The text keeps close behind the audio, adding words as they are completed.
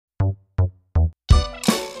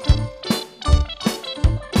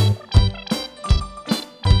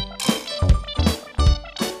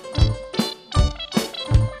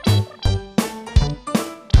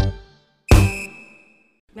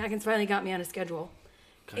Atkins finally got me on a schedule.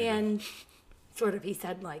 And sort of, he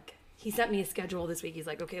said, like, he sent me a schedule this week. He's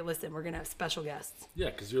like, okay, listen, we're going to have special guests. Yeah,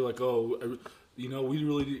 because you're like, oh, you know, we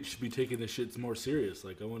really should be taking this shit more serious.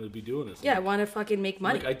 Like, I want to be doing this. Yeah, like, I want to fucking make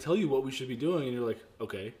money. Like, I tell you what we should be doing, and you're like,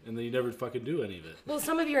 okay. And then you never fucking do any of it. Well,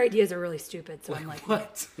 some of your ideas are really stupid, so I'm like,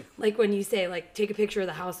 what? Like when you say, like, take a picture of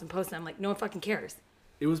the house and post it, I'm like, no one fucking cares.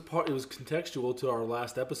 It was contextual to our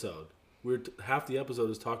last episode. Half the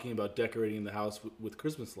episode is talking about decorating the house with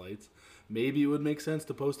Christmas lights. Maybe it would make sense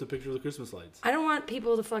to post a picture of the Christmas lights. I don't want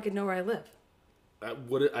people to fucking know where I live.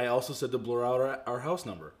 I also said to blur out our house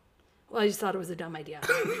number. Well, I just thought it was a dumb idea.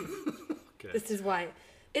 Okay. This is why.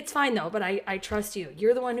 It's fine, though, but I trust you.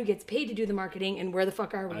 You're the one who gets paid to do the marketing, and where the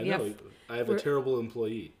fuck are we? I know. I have a terrible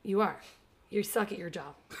employee. You are. You suck at your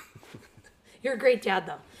job. You're a great dad,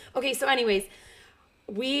 though. Okay, so anyways,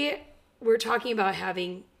 we're talking about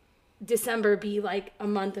having December be like a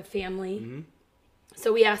month of family. Mm-hmm.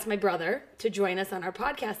 So we asked my brother to join us on our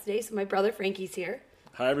podcast today. So my brother Frankie's here.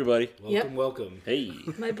 Hi, everybody. Welcome. Hey.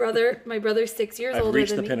 My brother's 6 years older than me. I've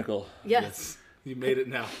reached the pinnacle. Yes. You made it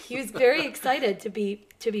now. He was very excited to be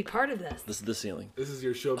part of this. This is the ceiling. This is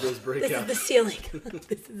your showbiz breakout. This is the ceiling.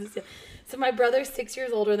 This is the ceiling. So my brother's 6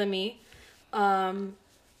 years older than me, and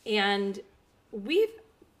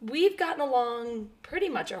we've gotten along pretty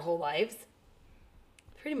much our whole lives.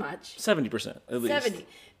 Pretty much. 70% at least. 70.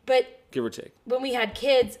 But give or take. When we had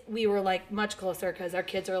kids, we were like much closer because our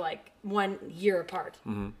kids are like 1 year apart.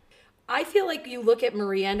 Mm-hmm. I feel like you look at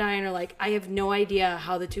Maria and I and are like, I have no idea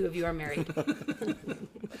how the two of you are married.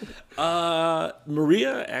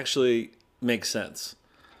 Maria actually makes sense.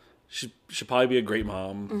 She'll probably be a great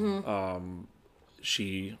mom. Mm-hmm.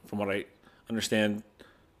 She, from what I understand,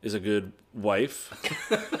 is a good wife.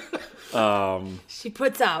 She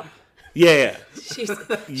puts out. Yeah. She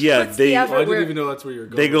they. I didn't even know that's where you're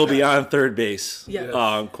going. They go beyond third base.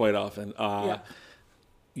 Yeah. Quite often.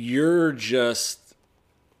 You're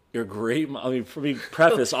great. I mean, for me,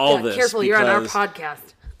 preface all this. Careful, you're on our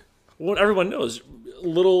podcast. What everyone knows, a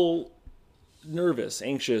little nervous,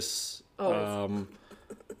 anxious. Oh.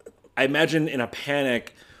 I imagine in a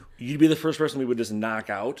panic, you'd be the first person we would just knock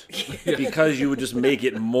out because you would just make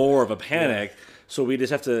it more of a panic. Yeah. So we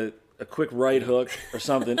just have to. A quick right hook or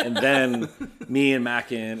something, and then me and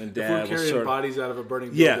Mackin and Dad will carry bodies out of a burning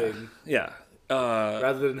building. Yeah.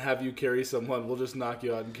 Rather than have you carry someone, we'll just knock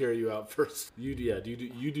you out and carry you out first. You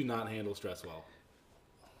do not handle stress well.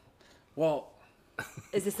 Well,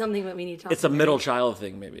 is this something that we need to talk about? It's a middle child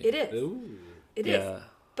thing, maybe. It is. Ooh. It is.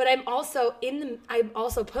 But I'm also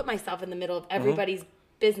put myself in the middle of everybody's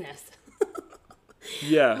business.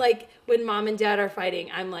 Yeah. Like when mom and dad are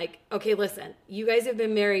fighting, I'm like, okay, listen, you guys have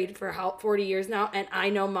been married for 40 years now, and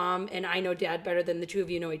I know mom and I know dad better than the two of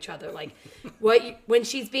you know each other. Like, when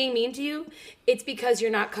she's being mean to you, it's because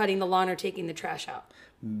you're not cutting the lawn or taking the trash out.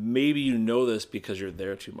 Maybe you know this because you're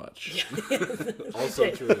there too much.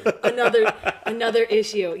 Also true. Another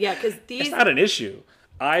issue. Yeah, because it's not an issue.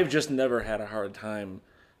 I've just never had a hard time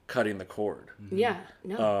cutting the cord. Yeah.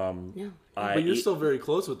 No. No. But you're still very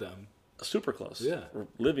close with them. Super close. Yeah. We're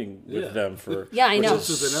living with them for... Yeah, I know.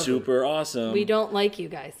 Super awesome. We don't like you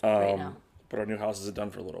guys right now. But our new house isn't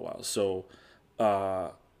done for a little while. So...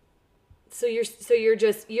 So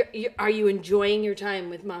are you enjoying your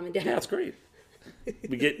time with mom and dad? Yeah, it's great.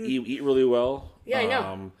 We eat really well. Yeah, I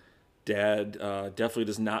know. Dad definitely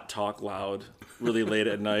does not talk loud really late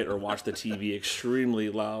at night or watch the TV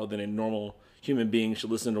extremely loud than a normal human being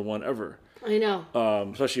should listen to one ever. I know.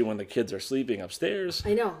 Especially when the kids are sleeping upstairs.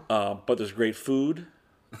 I know. But there's great food.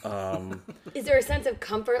 Is there a sense of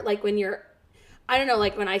comfort, like when you're, I don't know,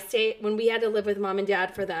 like when we had to live with mom and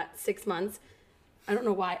dad for that 6 months, I don't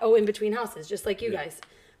know why. Oh, in between houses, just like you guys.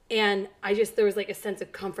 And there was like a sense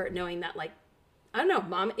of comfort knowing that, like, I don't know,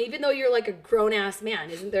 mom, even though you're like a grown ass man,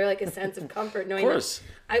 isn't there like a sense of comfort knowing of course.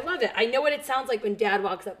 That? I love it. I know what it sounds like when dad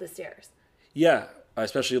walks up the stairs. Yeah. I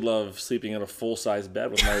especially love sleeping in a full-size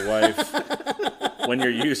bed with my wife when you're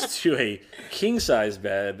used to a king-size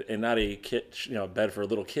bed and not a bed for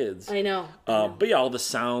little kids. I know. But yeah, all the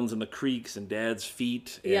sounds and the creaks and dad's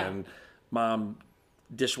feet and mom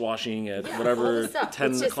dishwashing at whatever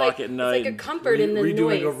 10 o'clock at night. It's like a comfort in the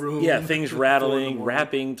redoing noise. A room. Yeah, things rattling,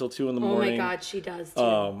 rapping till 2 in the morning. Oh my God, she does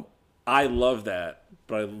too. I love that,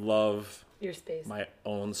 but I love... your space. My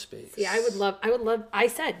own space. Yeah, I would love, I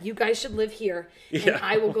said, you guys should live here and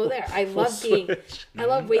I will go there. I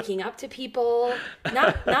love waking up to people,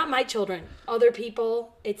 not my children, other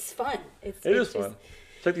people. It's fun. It is fun.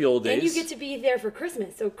 It's like the old days. And you get to be there for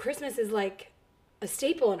Christmas. So Christmas is like a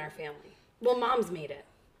staple in our family. Well, mom's made it.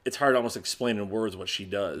 It's hard to almost explain in words what she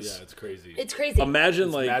does. Yeah, it's crazy. It's crazy. Imagine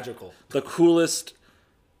it's like magical. The coolest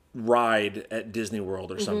ride at Disney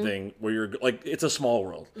World or something where you're like, it's a small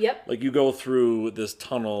world. Yep. Like you go through this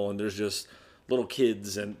tunnel and there's just little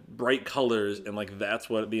kids and bright colors, and like that's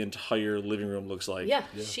what the entire living room looks like. Yeah,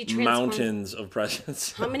 she transforms. Mountains of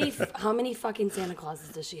presents. How many fucking Santa Clauses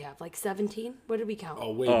does she have? Like 17? What did we count?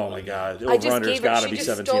 Oh, wait. Oh my god. I just Over-under's gave her. gotta She be just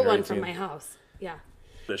 17 stole or one 18. from my house. Yeah.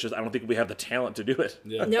 It's just I don't think we have the talent to do it.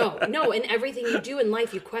 Yeah. No, and everything you do in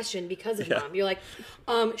life you question because of mom. You're like,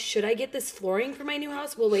 should I get this flooring for my new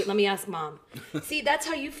house? Well, wait, let me ask mom. See, that's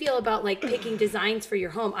how you feel about like picking designs for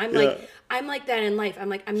your home. I'm like that in life. I'm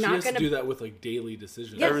like, I'm She not has gonna to do that with like daily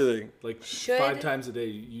decisions. Yes. Everything. Like Should- 5 times a day,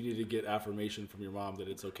 you need to get affirmation from your mom that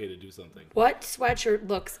it's okay to do something. What sweatshirt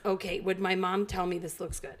looks okay? Would my mom tell me this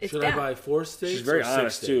looks good? It's Should bad. I buy 4 steaks? She's very or 6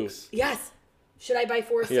 honest, too. steaks? Yes. Should I buy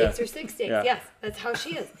 4 steaks or 6 steaks? Yeah. Yes, that's how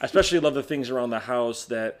she is. I especially love the things around the house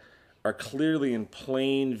that are clearly in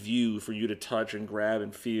plain view for you to touch and grab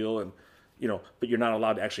and feel, and but you're not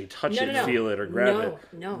allowed to actually touch it, No. feel it, or grab it.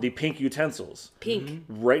 No. The pink utensils, Pink.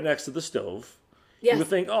 right next to the stove. Yes. You would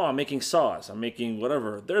think, oh, I'm making sauce. I'm making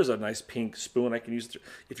whatever. There's a nice pink spoon I can use.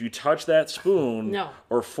 If you touch that spoon No.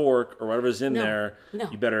 or fork or whatever's in there, No.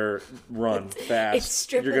 you better run fast. it's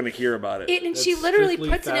strictly- You're going to hear about it. And That's she literally strictly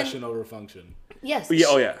puts it in. fashion over function. Yes. Yeah,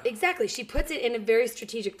 oh, she- yeah. Exactly. She puts it in a very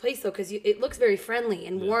strategic place though, because it looks very friendly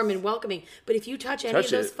and warm and welcoming. But if you touch any Touch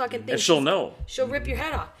of those it, fucking things, and she'll know. She'll rip your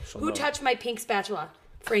head off. Who know. touched my pink spatula?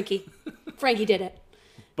 Frankie. Frankie did it.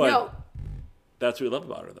 But no, that's what we love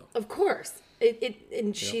about her, though. of course.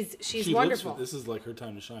 And she's She lives wonderful. for, this is like her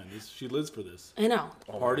time to shine. She lives for this. I know.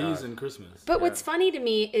 Parties God. and Christmas. But what's funny to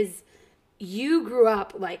me is you grew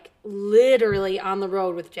up like literally on the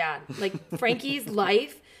road with Dad. Like Frankie's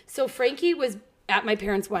life. So Frankie was at my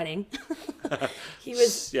parents' wedding. He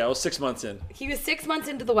was Yeah, I was 6 months in. 6 months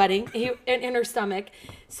into the wedding in her stomach.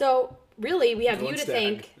 So really, we have Going you to stag.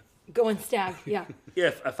 thank. Going stag, yeah.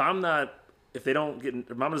 Yeah, if they don't get,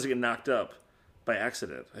 if Mama doesn't get knocked up by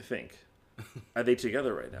accident, I think. Are they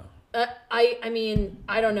together right now? I mean,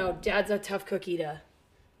 I don't know. Dad's a tough cookie to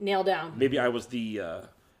nail down. Maybe I was the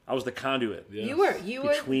conduit Yeah. You were.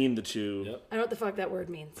 between the two. Yep. I don't know what the fuck that word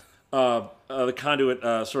means. The conduit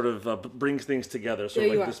sort of brings things together, sort There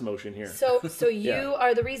of you like are. this motion here. So you Yeah.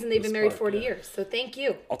 are the reason they've been married spark, 40 yeah. years. So thank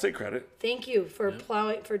you. I'll take credit. Thank you for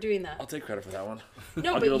for doing that. I'll take credit for that one.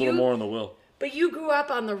 No, I'll but give a little you- more in the will. But you grew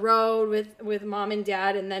up on the road with mom and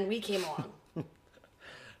dad, and then we came along.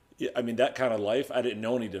 Yeah, I mean, that kind of life, I didn't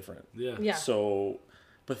know any different. Yeah. Yeah. So,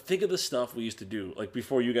 but think of the stuff we used to do. Like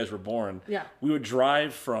before you guys were born. Yeah. We would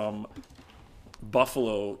drive from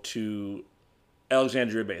Buffalo to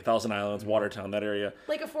Alexandria Bay, Thousand Islands, Watertown, that area.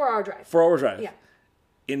 Like a 4-hour drive. 4-hour drive. Yeah.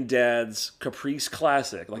 In Dad's Caprice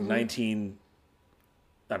Classic, Mm-hmm. like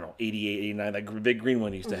 88, 89, that big green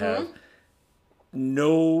one he used to have.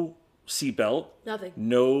 No seatbelt. Nothing.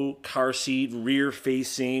 No car seat, rear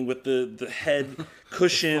facing with the head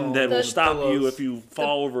cushion that will The stop you pillows. if you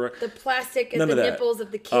fall over. The plastic and None the of that. nipples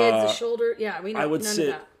of the kids, the shoulder. Yeah, we know I would none sit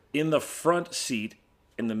of that. in the front seat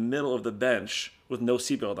in the middle of the bench with no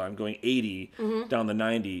seatbelt on, going 80 down the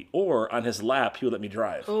 90, or on his lap, he would let me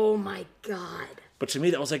drive. Oh my God. But to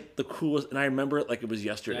me, that was like the coolest, and I remember it like it was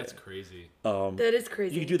yesterday. That's crazy. That is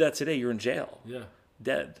crazy. You could do that today, you're in jail, Yeah.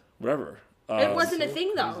 dead, whatever. It wasn't a so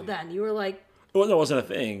thing though crazy. then. You were like, Well, no, it wasn't a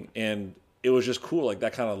thing, and it was just cool, like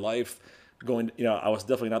that kind of life. Going, I was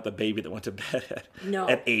definitely not the baby that went to bed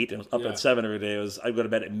at 8 and was up Yeah. at 7 every day. I'd go to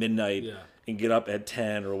bed at midnight Yeah. and get up at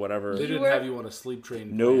 10 or whatever. They didn't were- have you on a sleep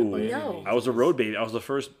train. No. plan by any No. means. I was a road baby. I was the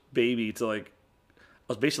first baby to I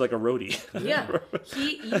was basically like a roadie, yeah.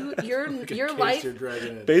 Your Case life, you're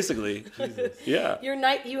dragging in. basically. Jesus. Yeah, your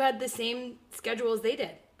night, you had the same schedule as they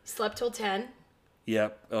did. Slept till 10. yeah,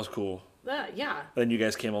 that was cool. Yeah. Then you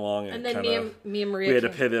guys came along and, And then kinda, me and Maria. we had to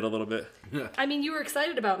came. pivot a little bit. I mean, you were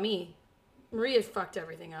excited about me. Maria fucked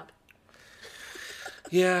everything up.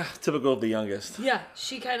 Yeah, typical of the youngest. Yeah,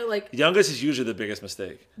 she kind of like, Youngest is usually the biggest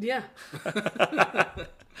mistake. yeah.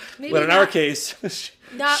 Maybe But in our not- case,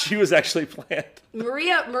 Not- she was actually planned.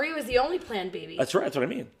 Maria was the only planned baby. That's right. That's what I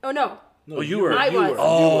mean. Oh no, No, Oh, you were. I was.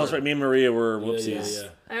 Oh, that's right. Me and Maria were Yeah, whoopsies. yeah.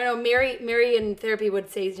 I don't know. Mary in therapy would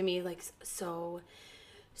say to me like, so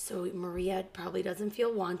Maria probably doesn't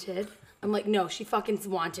feel wanted. I'm like, no, she fucking's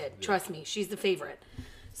wanted. Trust me, she's the favorite.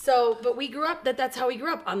 So, but we grew up that's how we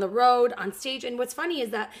grew up, on the road, on stage. And what's funny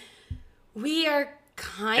is that we are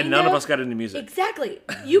kind And none of us got into music. Exactly.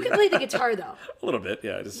 You can play the guitar though. A little bit,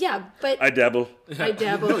 yeah. Yeah, but I dabble. I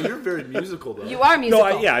dabble. No, you're very musical though. You are musical.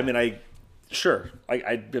 No, I mean, I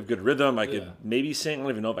have good rhythm. I could Yeah. maybe sing. I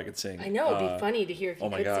don't even know if I could sing. I know it'd be funny to hear if you Oh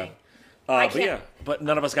my could god. sing. I But can't. yeah, but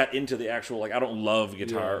none of us got into the actual. Like, I don't love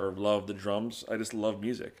guitar Yeah. or love the drums. I just love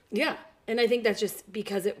music. Yeah. And I think that's just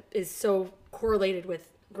because it is so correlated with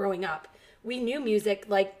growing up. We knew music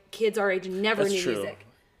like kids our age never That's knew true. music.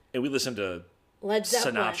 And we listened to Led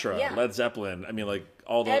Zeppelin. Sinatra, Yeah. Led Zeppelin. I mean, like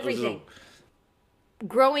all the Everything.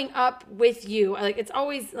 Growing up with you, like it's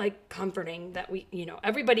always like comforting that we,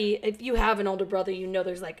 everybody, if you have an older brother,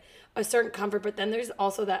 there's like a certain comfort, but then there's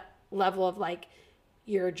also that level of like,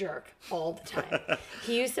 you're a jerk all the time.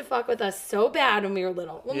 He used to fuck with us so bad when we were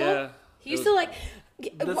little. Well, Yeah. no, he used to like,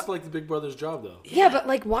 That's like the big brother's job, though. yeah, but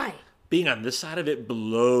like why? being on this side of it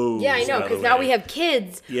blows. Yeah, I know, out of because the now way. we have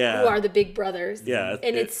kids who are the big brothers. Yeah,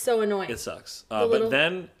 and it's so annoying. It sucks. little- But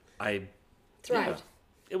then I Thrived.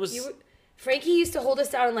 It was Frankie used to hold us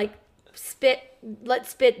down and like let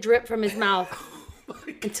spit drip from his mouth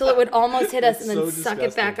until it would almost hit us and then so suck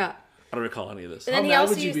it back disgusting. up. I don't recall any of this. And How then he mad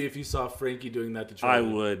also would you used, be if you saw Frankie doing that to Charlie?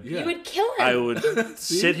 I would. Yeah. you would kill him. I would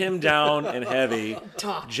sit him down and heavy,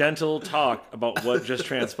 Talk. gentle talk about what just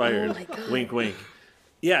transpired. Oh my God. Wink, wink.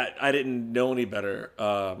 Yeah, I didn't know any better.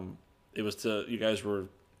 It was you guys were,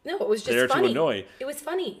 No, it was just there to funny. annoy. It was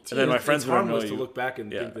funny. and then my It's friends would harmless annoy to you. look back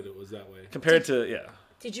and Yeah. think that it was that way. Compared to,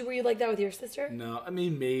 Were you like that with your sister? No, I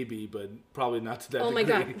mean maybe, but probably not to that Oh my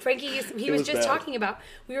degree. God. Frankie he was was just bad. talking about,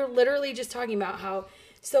 we were literally just talking about how,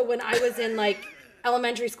 so when I was in like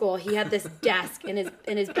elementary school, he had this desk in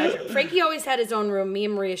his bedroom. Frankie always had his own room. Me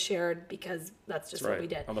and Maria shared because that's just what we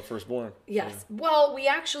did. I'm the firstborn. Yes. Well, we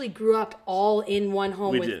actually grew up all in one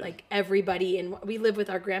home We with did. like everybody, and we lived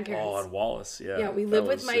with our grandparents. Oh, on Wallace, yeah. Yeah, we That live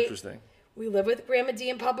with was my- Interesting. We live with Grandma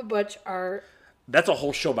Dee and Papa Butch. That's a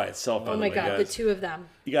whole show by itself. By Oh the my way, God, the guys. two of them.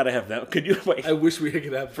 You gotta have that. Could you wait? I wish we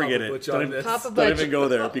could have Forget Papa it. Butch Don't on even, this. Papa don't Butch. even go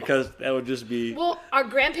there because that would just be. Well, our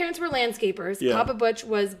grandparents were landscapers. Yeah. Papa Butch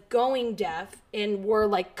was going deaf and wore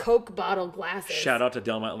like Coke bottle glasses. Shout out to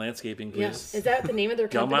Delmont Landscaping, please. Yes. Is that the name of their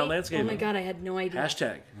Delmont company? Landscaping. Oh my God, I had no idea.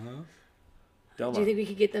 Hashtag. Delmont. Do you think we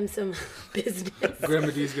could get them some business? Grandma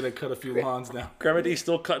D's gonna cut a few lawns now. Grandma D's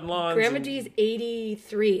still cutting lawns. Grandma and- D's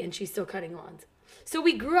 83 and she's still cutting lawns. So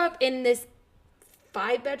we grew up in this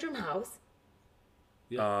 5-bedroom house.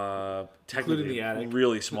 technically the attic.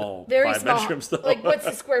 really small. Very 5 small. bedrooms though. Like, what's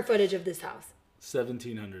the square footage of this house?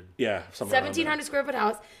 1,700. yeah, somewhere around 1,700 square foot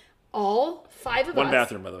house. All 5 of there. us. One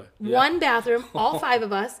bathroom, by the way. One bathroom, all 5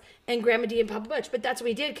 of us, and Grandma Dee and Papa Butch. But that's what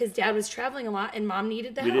we did because Dad was traveling a lot and Mom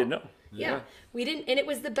needed the We help. didn't know. Yeah. We didn't, and it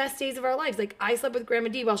was the best days of our lives. Like, I slept with Grandma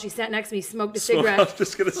Dee while she sat next to me, smoked a So I was cigarette.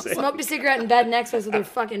 just gonna say. Smoked a cigarette in bed next to us with her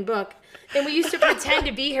fucking book. And we used to pretend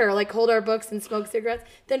to be her, like hold our books and smoke cigarettes.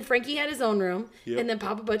 Then Frankie had his own room, Yep. and then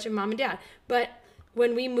Papa Butch and Mom and Dad. But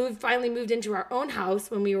when we finally moved into our own house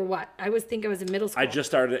when we were what? I think I was in middle school. I just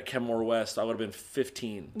started at Kenmore West. I would have been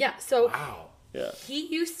 15. Yeah, so Wow. Yeah. he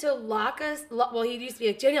used to lock us. Well, he used to be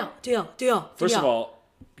like, Danielle. First of all,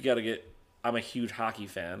 you got to get. I'm a huge hockey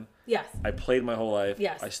fan. Yes. I played my whole life.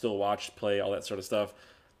 Yes. I still watch, play, all that sort of stuff.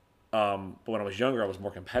 But when I was younger, I was more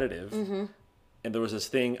competitive. Mm-hmm. And there was this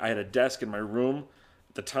thing. I had a desk in my room.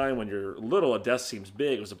 At the time, when you're little, a desk seems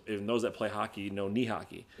big. It was in those that play hockey, know knee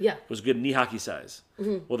hockey. Yeah. It was good knee hockey size.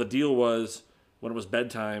 Mm-hmm. Well, the deal was when it was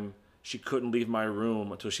bedtime, she couldn't leave my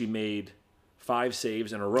room until she made 5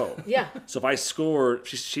 saves in a row. Yeah. So if I scored,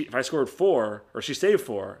 if I scored 4 or she saved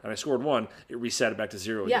 4 and I scored 1, it reset it back to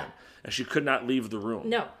 0 Yeah. again. And she could not leave the room.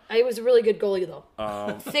 No, I was a really good goalie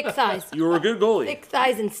though. Thick thighs. You were a good goalie. Thick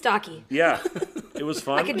thighs and stocky. Yeah, it was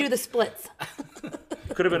fun. I could do the splits.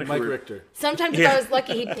 Could have been a Mike career. Richter. Sometimes Yeah. if I was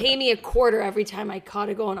lucky, he'd pay me $0.25 every time I caught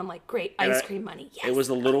a goal, and I'm like, great, ice cream money. Yes. It was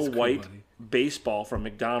the little cream white money. baseball from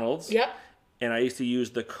McDonald's. Yep. And I used to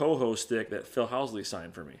use the Coho stick that Phil Housley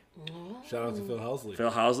signed for me. Shout out to Phil Housley.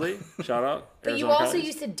 Phil Housley, shout out. But you Arizona also Coyotes.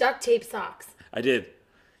 used to duct tape socks. I did.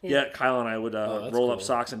 Yeah, Kyle and I would that's roll up cool.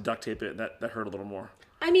 socks and duct tape it. That hurt a little more.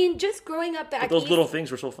 I mean, just growing up back But those east. little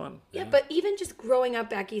things were so fun. Yeah, but even just growing up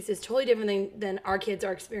back east is totally different than our kids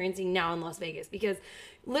are experiencing now in Las Vegas because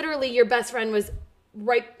literally your best friend was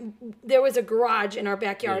there was a garage in our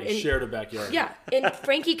backyard. He and shared a backyard. yeah, and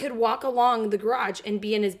Frankie could walk along the garage and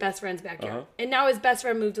be in his best friend's backyard. Uh-huh. And now his best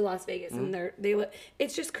friend moved to Las Vegas, and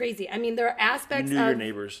it's just crazy. I mean, there are You aspects knew of your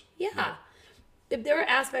neighbors. yeah. If there are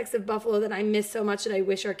aspects of Buffalo that I miss so much that I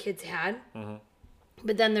wish our kids had,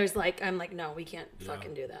 but then there's like I'm like, no, we can't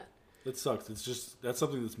fucking do that. It sucks. It's just that's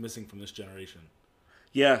something that's missing from this generation.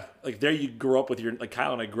 Yeah, like there you grew up with your like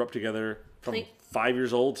Kyle and I grew up together from Play- 5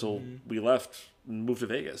 years old till we left and moved to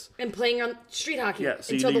Vegas. And playing on street hockey Yeah,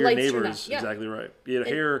 so you until knew the your lights turned neighbors on. Yeah. exactly right. You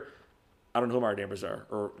here, I don't know who our neighbors are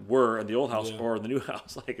or were in the old house Yeah. or in the new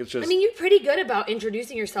house. Like it's just. I mean, you're pretty good about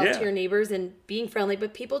introducing yourself Yeah. to your neighbors and being friendly,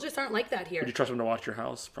 but people just aren't like that here. would you trust them to watch your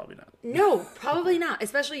house? Probably not. No, probably not,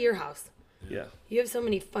 especially your house. Yeah. You have so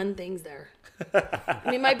many fun things there. I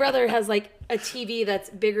mean, my brother has like a TV that's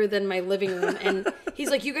bigger than my living room, and he's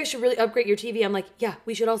like, "You guys should really upgrade your TV." I'm like, "Yeah,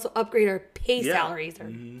 we should also upgrade our pay salaries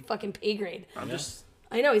or fucking pay grade."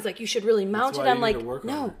 I know. He's like, "You should really mount it." why I'm you need like, to work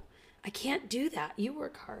 "No, harder." I can't do that. You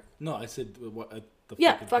work hard." No, I said what? The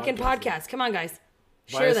Fucking podcast. Come on, guys.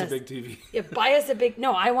 Buy Share us this. a big TV. Yeah, buy us a big.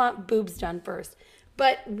 No, I want boobs done first.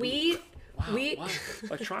 But we. Wow.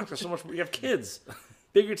 Electronics are so much. We have kids,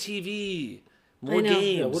 bigger TV, more I know.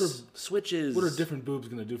 games, Yeah, switches. What are different boobs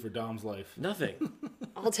gonna do for Dom's life? Nothing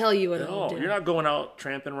I'll tell you what at it'll all. do. You're not going out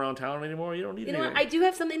tramping around town anymore. You don't need You know what? anything. I do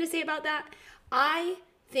have something to say about that. I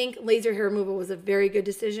think laser hair removal was a very good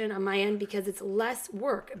decision on my end because it's less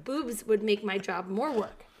work. Boobs would make my job more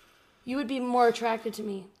work. You would be more attracted to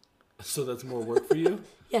me. So that's more work for you?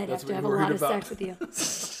 Yeah, I'd That's have to what have a you're lot worried of about? sex with you.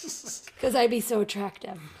 Because I'd be so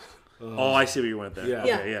attractive. Oh, I see where you went there. Yeah.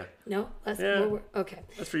 Okay, yeah. No? That's Yeah. more work. Okay.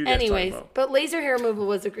 That's for you guys to talk Anyways, about. but laser hair removal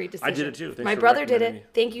was a great decision. I did it too. Thanks my for brother did recommending it.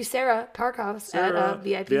 Thank you, Sarah Parkhouse at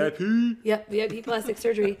VIP. VIP. Yep, VIP Plastic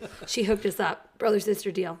Surgery. She hooked us up. Brother sister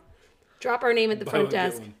deal. Drop our name at the Buy front one, get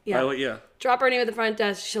desk. one. Yeah. Yeah. Drop our name at the front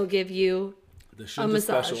desk. She'll give you The a Shinja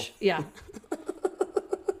massage. special. Yeah.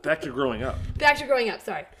 Back to growing up. Back to growing up.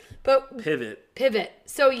 Sorry, but Pivot.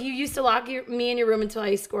 So you used to lock me in your room until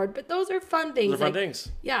I scored, but those are fun things. Those are fun like, things.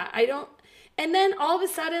 Yeah, I don't. And then all of a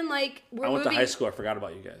sudden, like we're I went moving. to high school. I forgot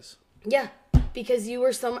about you guys. Yeah, because you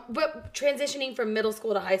were so. But transitioning from middle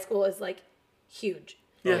school to high school is like huge.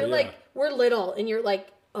 Yeah. You're Yeah. like we're little, and you're like,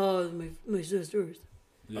 oh, my sisters.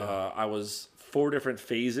 I was 4 different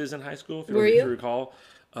phases in high school. If Were if you? recall,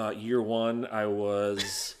 year 1, I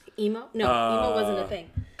was Emo? No, emo wasn't a thing.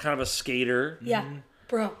 kind of a skater. Yeah,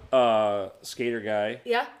 bro. Skater guy.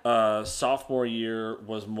 Yeah. Sophomore year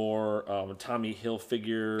was more Tommy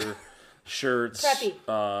Hilfiger shirts. Preppy.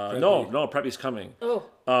 No, Preppy's coming. Oh,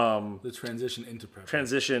 The transition into prep.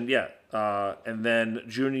 Transition, yeah. And then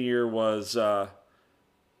junior year was. You're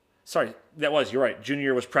right. Junior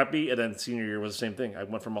year was Preppy, and then senior year was the same thing. I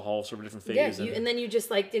went from a whole sort of different phase. yeah. And then you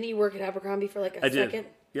just like didn't you work at Abercrombie for like a I did. second?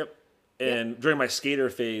 Yep. And during my skater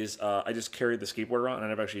phase, I just carried the skateboard around, and I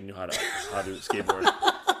never actually knew how to skateboard.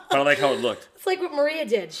 But I like how it looked. It's like what Maria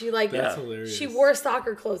did. She like That's hilarious. she wore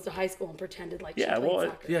soccer clothes to high school and pretended like she played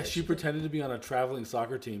soccer. Yeah, she pretended to be on a traveling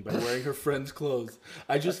soccer team by wearing her friend's clothes.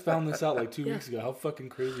 I just found this out like 2 weeks ago. How fucking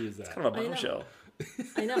crazy is that? Kind of a I know. bombshell.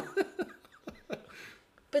 I know.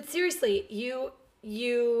 But seriously, you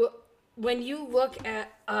when you look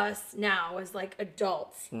at us now as like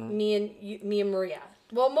adults, Hmm. me and Maria.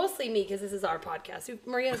 Well, mostly me because this is our podcast.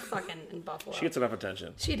 Maria's fucking in Buffalo. She gets enough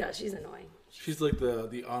attention. She does. She's annoying. She's like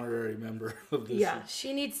the honorary member of this. Yeah,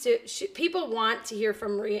 she needs to. People want to hear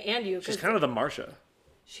from Maria and you. She's kind of the Marsha.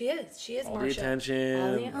 She is. She is All Marsha. the attention.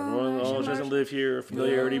 All the- Everyone, Marsha, she doesn't Marsha. live here.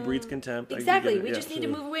 Familiarity breeds contempt. I get Exactly. it. We Yeah, just need sure. to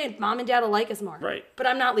move away, and Mom and Dad will like us more. Right. But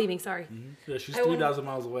I'm not leaving. Sorry. Yeah, she's I won't- 3,000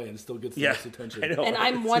 miles away and still gets the Yeah, most attention. I know. And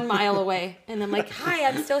I'm 1 mile away, and I'm like, "Hi,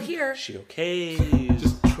 I'm still here." She okay?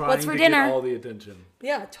 Just trying What's for to dinner? get all the attention.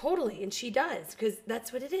 Yeah, totally. And she does, because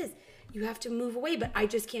that's what it is. You have to move away, but I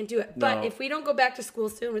just can't do it. But No. if we don't go back to school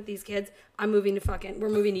soon with these kids, we're moving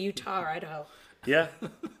to Utah or Idaho. Yeah.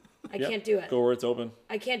 I can't do it. Go where it's open.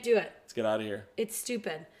 I can't do it. Let's get out of here. It's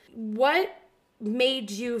stupid. What made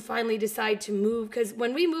you finally decide to move? Because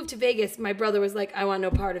when we moved to Vegas, my brother was like, I want no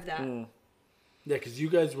part of that. Hmm. Yeah, because you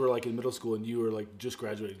guys were like in middle school and you were like just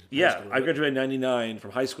graduating. high Yeah, school, I right? graduated in '99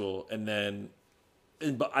 from high school, and then,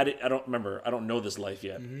 but I don't remember. I don't know this life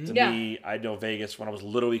yet. To Yeah. me, I know Vegas when I was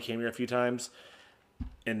little. We came here a few times,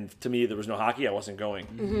 and to me, there was no hockey. I wasn't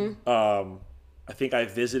going. I think I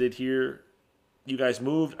visited here. You guys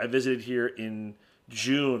moved. I visited here in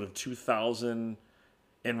June of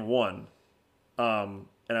 2001, and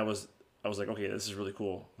I was like, okay, this is really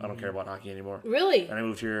cool. I don't care about hockey anymore. Really? And I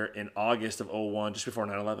moved here in August of 01, just before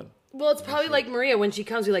 9/11. Well, it's probably like Maria when she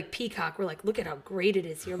comes. We're like Peacock. We're like, look at how great it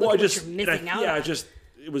is here. Look Well, at what you're missing out. Yeah,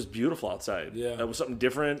 on. it was beautiful outside. Yeah. It was something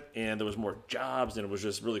different, and there was more jobs, and it was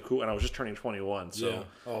just really cool. And I was just turning 21, so. Yeah.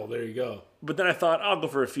 Oh, there you go. But then I thought I'll go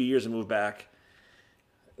for a few years and move back.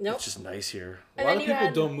 Nope. It's just nice here. A And lot then of you people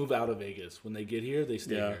had- don't move out of Vegas. When they get here, they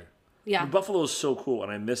stay Yeah. here. Yeah. Buffalo is so cool,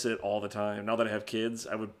 and I miss it all the time. Now that I have kids,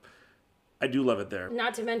 I do love it there.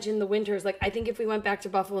 Not to mention the winters. Like I think if we went back to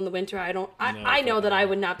Buffalo in the winter, I know that I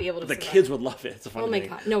would not be able to. The survive. kids would love it. It's a fun Oh my thing.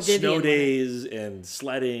 God. No, Snow Vivian would. days and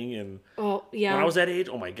sledding, and Oh yeah. when I was that age,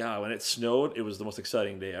 oh my God, when it snowed, it was the most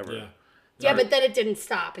exciting day ever. Yeah. Yeah, but then it didn't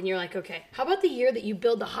stop, and you're like, okay. How about the year that you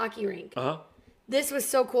built the hockey rink? Uh huh. This was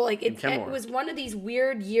so cool. Like it Kenmore. was one of these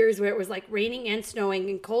weird years where it was like raining and snowing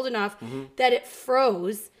and cold enough that it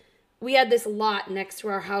froze we had this lot next to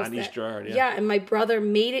our house. On East Gerard, yeah. Yeah, and my brother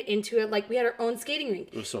made it into it. Like, we had our own skating rink.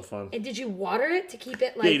 It was so fun. And did you water it to keep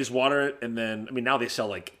it like... Yeah, you just water it, and then, I mean, now they sell,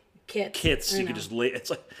 like, kits. I You know. could just lay... It's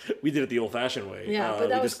like, we did it the old-fashioned way. Yeah, but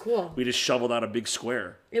that was cool. We just shoveled out a big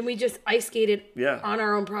square. And we just ice skated Yeah. on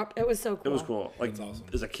our own prop. It was so cool. It was cool. Like, awesome.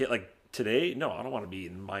 as a kid, like, today, no, I don't want to be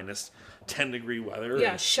in minus 10-degree weather.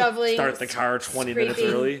 Yeah, and shoveling. Start the car 20 minutes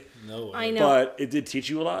scraping. early. No way. I know. But it did teach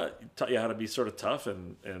you a lot. It taught you how to be sort of tough.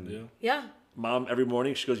 And Yeah. Mom, every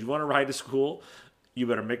morning, she goes, you want to ride to school? You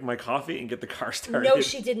better make my coffee and get the car started. No,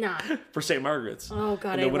 she did not. For St. Margaret's. Oh,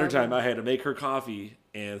 God, In I the love wintertime, her. I had to make her coffee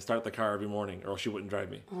and start the car every morning, or else she wouldn't drive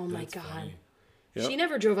me. Oh, my That's God. funny. Yep. She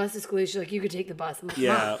never drove us to school. She's like, you could take the bus. I'm like,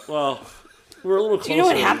 Yeah, well, we're a little closer. do you know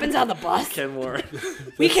what happens on the bus? Kenmore.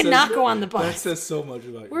 We cannot says- go on the That bus. says so much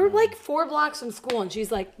about you. We're like 4 blocks from school, and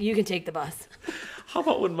she's like, you can take the bus. How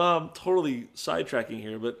about when Mom, totally sidetracking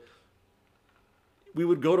here, but we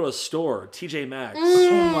would go to a store, TJ Maxx,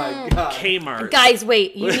 Oh my god. Kmart. Guys,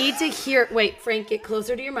 wait. You need to hear. Wait, Frank, get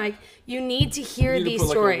closer to your mic. You need to hear You need to these put,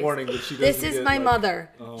 like, a stories. warning that she This doesn't is get, my like- mother.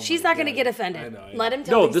 Oh She's my not going to God. get offended. I know. Let him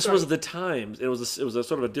tell No, these this was stories. the times. It was a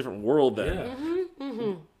sort of a different world then.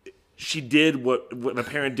 Yeah. She did what when a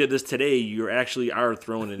parent did this today, you actually are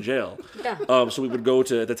thrown in jail. Yeah. So we would go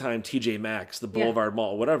to, at the time, TJ Maxx, the Boulevard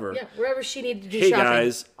Mall, whatever. Yeah, wherever she needed to do Hey shopping.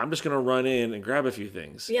 guys, I'm just gonna run in and grab a few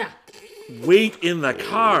things. Yeah. Wait in the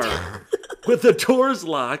car with the doors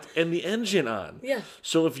locked and the engine on. Yeah.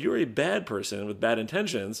 So if you're a bad person with bad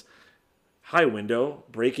intentions, high window,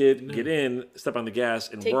 break it, get in, step on the gas,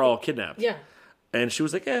 and Take we're the- all kidnapped. Yeah. And she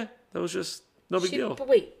was like, that was just no big deal. But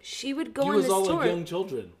wait, she would go He in was the all store. like young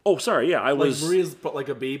children. Oh, sorry, yeah, I Like was. Maria's like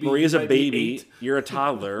a baby. Maria's You a might be baby. 8. You're a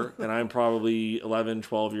toddler, and I'm probably 11,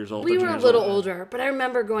 12 years old. We 13 were a years little old. older, but I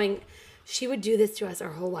remember going. She would do this to us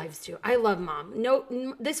our whole lives too. I love Mom. No,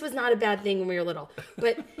 this was not a bad thing when we were little,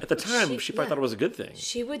 but At the time, she probably thought it was a good thing.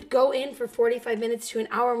 She would go in for 45 minutes to an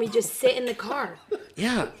hour, and we just sit in the car.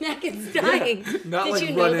 Yeah. Megan's dying. Not Did like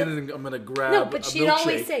you know run that? in and I'm gonna grab. No, but a she'd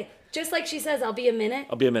always milkshake. say, just like she says, I'll be a minute.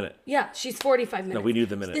 I'll be a minute. Yeah, she's 45 minutes. No, we knew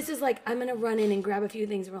the minute. This is like, I'm going to run in and grab a few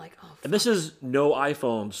things. And we're like, oh, And this is no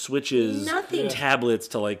iPhone, switches, Nothing. tablets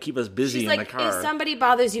to like keep us busy she's in like, the car. if somebody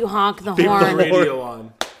bothers you, honk the Keep the horn. radio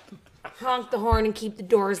on. Honk the horn and keep the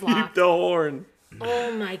doors Keep locked. the horn.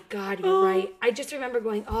 Oh my God, you're right. I just remember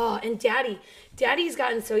going, oh, and Daddy's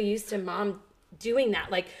gotten so used to Mom doing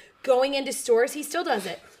that. Like going into stores, he still does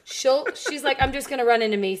it. She's like, I'm just gonna run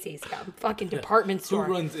into Macy's, fucking department Who store.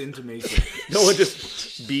 runs into Mason? No one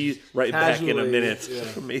just be right back in a Casually, minute yeah.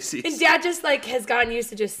 from Macy's. And Dad just like has gotten used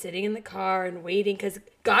to just sitting in the car and waiting because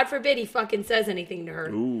God forbid he fucking says anything to her.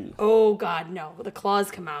 Ooh. Oh God, no! The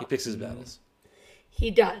claws come out. Picks his battles. He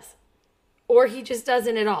does, or he just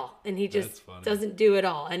doesn't at all, and he That's just funny. doesn't do at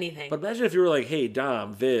all anything. But imagine if you were like, hey,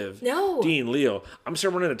 Dom, Viv, No. Dean, Leo, I'm just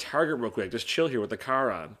gonna run into Target real quick. Just chill here with the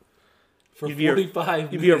car on. For You'd be- 45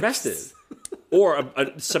 minutes. You'd be arrested. Or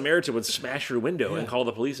a Samaritan would smash your window and call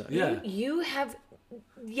the police on you. Yeah. You have,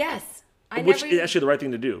 yes, I Which never. is actually the right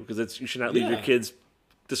thing to do because you should not leave your Yeah. kids.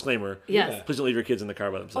 Disclaimer. Yes. Please don't leave your kids in the car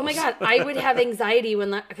by themselves. Oh my God, I would have anxiety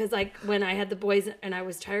because like when I had the boys and I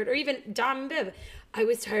was tired, or even Dom and Biv, I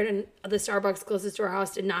was tired and the Starbucks closest to our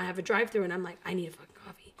house did not have a drive-through, and I'm like, I need a fucking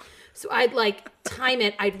coffee. So I'd like time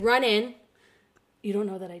it. I'd run in. You don't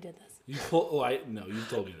know that I did this. You pull. Oh, no, you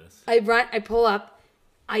told me this. I pull up,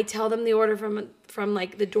 I tell them the order from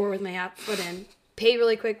like the door with my foot in, pay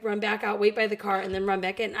really quick, run back out, wait by the car, and then run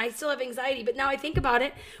back in. I still have anxiety, but now I think about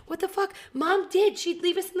it, what the fuck? Mom did. She'd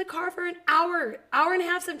leave us in the car for an hour and a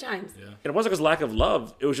half sometimes. Yeah. And it wasn't because lack of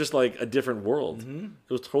love. It was just like a different world.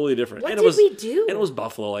 It was totally different. What and did it was, we do? And it was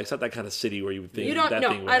Buffalo. Like it's not that kind of city where you would think You don't that know.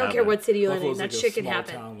 thing would I don't care happen. what city you live in. Buffalo's That like shit a can small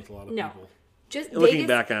happen. town with a lot of No. people. Just Looking Vegas,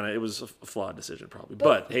 back on it, it was a flawed decision probably.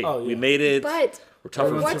 But hey, Oh, we yeah. made it. But We're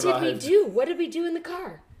tougher than what did we survived. do? What did we do in the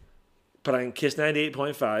car? Put on Kiss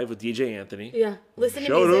 98.5 with DJ Anthony. Yeah, listen to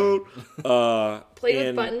Shout music, out. play with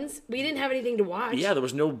and- buttons. We didn't have anything to watch. Yeah, there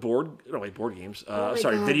was no board games. my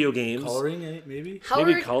Sorry, God. video games. Coloring, maybe. maybe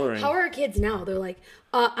coloring. How are our kids now? They're like,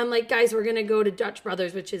 I'm like, guys, we're gonna go to Dutch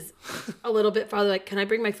Brothers, which is a little bit farther. Like, can I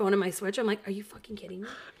bring my phone and my Switch? I'm like, are you fucking kidding me?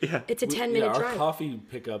 Yeah. It's a 10-minute Our drive. coffee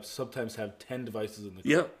pickups sometimes have 10 devices in the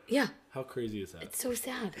car. Yep. Yeah, How crazy is that? it's so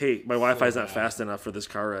sad. Hey, my Wi-Fi's not fast enough for this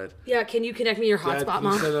car ride. Yeah, can you connect me your Dad, hotspot, can you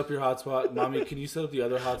Mom? set up your hotspot? Mommy, can you set up the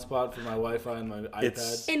other hotspot for my Wi-Fi and my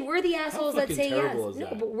It's- iPad? And we're the assholes that fucking say yes. terrible is No,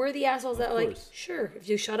 that? but we're the assholes that like, course. sure, if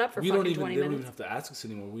you shut up for We fucking don't even. 20 They don't even minutes. have to ask us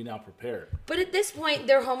anymore. We now prepare. But at this point,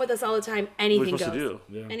 they're home with us all the time. Anything supposed to goes.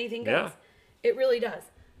 do? Yeah. Anything goes. Yeah. It really does.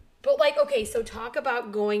 But like, okay, so talk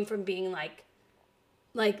about going from being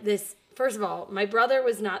like this first of all, my brother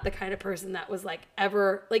was not the kind of person that was like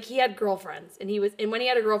ever like he had girlfriends and when he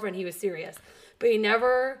had a girlfriend he was serious, but he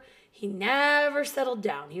never settled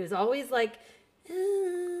down. He was always like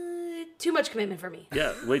too much commitment for me.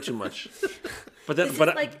 Yeah, way too much. But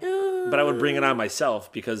I would bring it on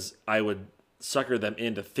myself because I would sucker them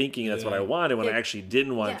into thinking that's what I wanted when I actually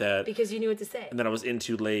didn't want that. Because you knew what to say. And then I was in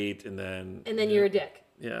too late, and then you're a dick.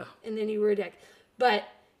 Yeah. And then you were a dick. But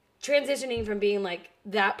transitioning from being like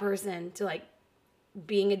that person to like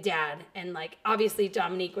being a dad, and like obviously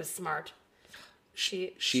Dominique was smart.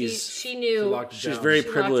 She knew. She's very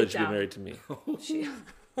privileged to be married to me.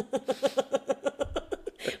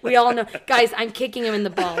 We all know, guys. I'm kicking him in the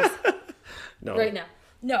balls right now.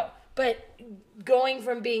 No, but going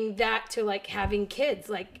from being that to like having kids,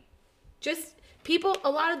 like just people.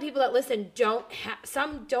 A lot of people that listen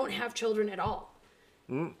some don't have children at all.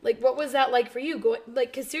 Like, what was that like for you?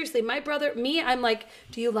 Because seriously, my brother, I'm like,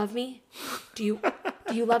 do you love me? Do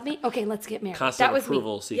you love me? Okay, let's get married. Constant that was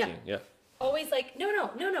approval me. seeking. Yeah. Always like, no.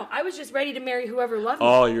 I was just ready to marry whoever loved me.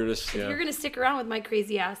 Oh, you're just, If you're going to stick around with my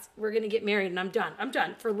crazy ass, we're going to get married and I'm done. I'm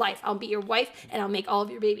done for life. I'll be your wife and I'll make all of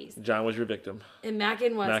your babies. John was your victim. And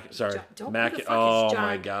Mackin was. Sorry. Don't Mackin. who the fuck is John?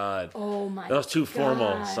 My God. Oh my God. That was too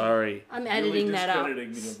formal. Sorry. I'm editing that out. Me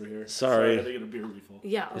over here. Sorry. I think a beer refill.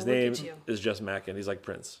 Yeah. His look name at you. is just Mackin. He's like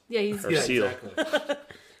Prince. Yeah, he's Or Seal. Exactly.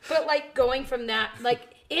 But like going from that, like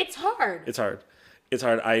it's hard. It's hard.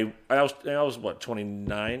 I was what,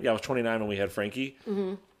 29? Yeah, I was 29 when we had Frankie.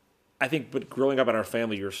 Mm-hmm. I think, but growing up in our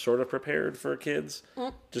family, you're sort of prepared for kids,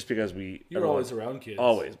 just because you're always around kids.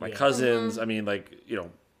 Always, my cousins. Mm-hmm. I mean, like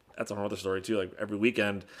that's a whole other story too. Like every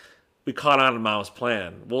weekend, we caught on to Mom's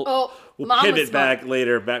plan. We'll Mom pivot was smart. back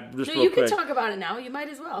later. Just No, real you quick. can talk about it now. You might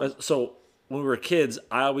as well. So when we were kids,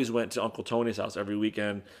 I always went to Uncle Tony's house every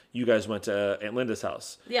weekend. You guys went to Aunt Linda's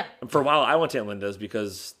house. Yeah. And for a while, I went to Aunt Linda's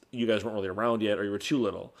because you guys weren't really around yet, or you were too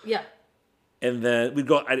little. Yeah. And then we'd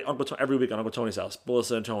go every week on Uncle Tony's house.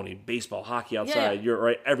 Melissa and Tony, baseball, hockey outside. Yeah. You're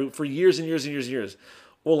right for years and years and years and years.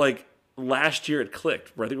 Well, like last year it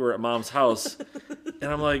clicked. Where I think we were at Mom's house,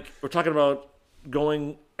 and I'm like, we're talking about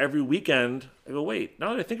going every weekend. I go, wait.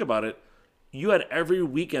 Now that I think about it, you had every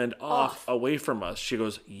weekend off away from us. She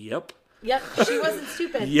goes, yep. Yep. She wasn't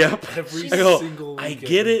stupid. Yep. Every I go, single I weekend.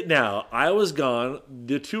 get it now. I was gone.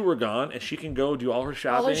 The two were gone, and she can go do all her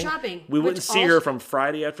shopping. All her shopping, We wouldn't which see all her she- from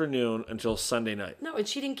Friday afternoon until Sunday night. No, and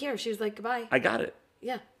she didn't care. She was like, goodbye. I got it.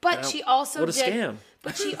 Yeah. But she also what a did. scam.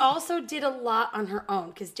 But she also did a lot on her own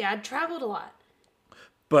because Dad traveled a lot.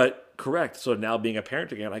 But correct. So now being a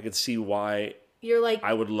parent again, I could see why You're like,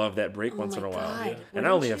 I would love that break once in my a while. God, And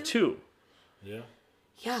I only have two. Yeah.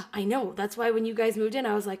 yeah, I know. That's why when you guys moved in,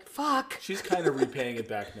 I was like, fuck. She's kind of repaying it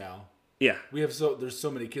back now. Yeah. There's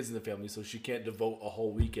so many kids in the family, so she can't devote a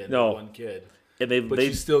whole weekend No. to one kid. And But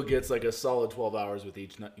she still gets like a solid 12 hours with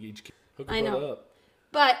each kid. Hook I know. Up.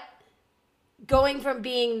 But going from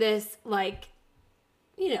being this, like,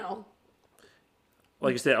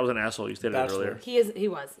 like you said, I was an asshole. You stated that Bachelor. earlier. he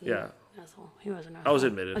was. He Yeah. was an asshole. He was an asshole. was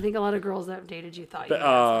admitted. I think a lot of girls that dated you thought you were But,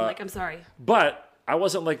 an asshole. Like, I'm sorry. But I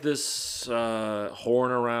wasn't like this whoring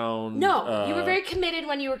around. No, you were very committed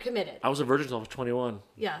when you were committed. I was a virgin until I was 21.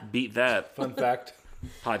 Yeah. Beat that. Fun fact.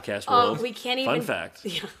 Podcast world. We can't Fun even- fact.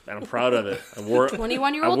 Yeah. And I'm proud of it. I wore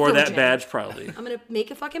 21-year-old I wore that virgin. badge proudly. I'm gonna make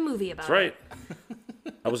a fucking movie about That's right.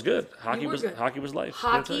 I was good. Hockey were was good. hockey was life.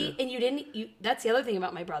 hockey, and you didn't. That's the other thing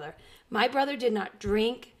about my brother. My brother did not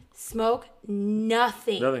drink, smoke,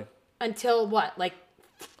 nothing. Nothing. Until what, like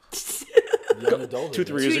Young adulthood.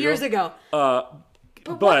 2-3 2 years ago.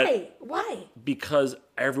 But why? Why? Because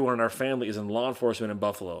everyone in our family is in law enforcement in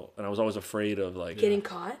Buffalo, and I was always afraid of like Getting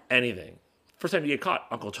caught? anything. First time you get caught,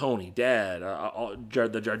 Uncle Tony, Dad,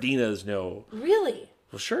 the Jardinas know. Really?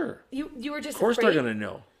 Well, sure. You were just Of course afraid? they're gonna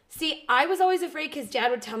know. See, I was always afraid because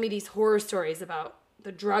Dad would tell me these horror stories about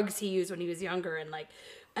the drugs he used when he was younger and like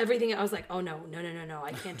everything. I was like, oh no,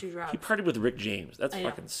 I can't do drugs. He partied with Rick James. That's I know.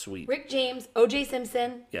 fucking sweet. Rick James, O.J.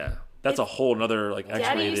 Simpson. Yeah, that's a whole nother like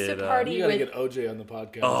Daddy used X-rated. to party You gotta with. get OJ on the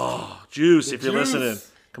podcast. Oh, Juice, if you're Juice. listening,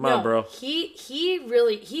 come on, bro. He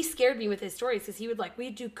really scared me with his stories because he would like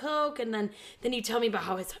we'd do coke and then he'd tell me about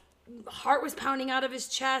how his heart was pounding out of his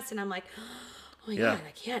chest and I'm like, oh my Yeah. God,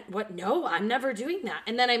 I can't. What? No, I'm never doing that.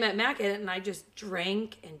 And then I met Mac and I just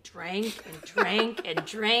drank and drank and drank and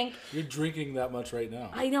drank. You're drinking that much right now.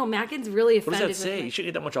 I know Mackin's really What offended. does that say? with You me. shouldn't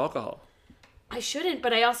eat that much alcohol. I shouldn't,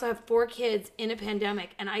 but I also have 4 kids in a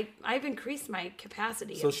pandemic, and I've increased my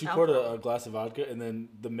capacity. So of she alcohol. poured a glass of vodka and then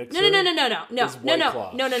the mixer. No, is White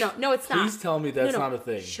Claw. no, it's not. Please tell me that's No. not a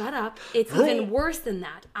thing. Shut up. It's even worse than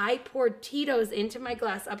that. I poured Tito's into my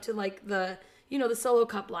glass up to like the, you know, the Solo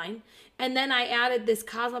Cup line. And then I added this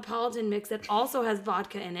Cosmopolitan mix that also has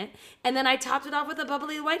vodka in it. And then I topped it off with a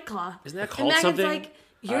bubbly White Claw. Isn't that And called Megan's something? like,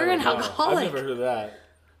 you're an alcoholic. I've never heard of that.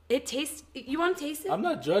 It tastes, you want to taste it? I'm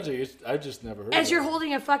not judging. I just never heard of it. As you're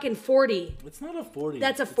holding a fucking 40. It's not a 40.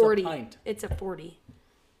 That's a 40. It's a pint. It's a 40.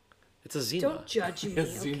 It's a Zima. Don't judge me,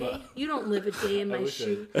 Zima. okay? You don't live a day in I my wish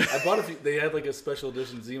shoe. I bought a few. They had like a special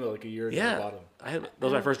edition Zima like a year ago. I Yeah, bought 'em. that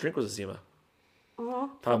was my first drink was a Zima. Uh-huh.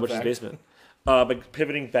 Tom Butch's fact. basement. But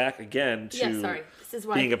pivoting back again to Yeah, sorry. This is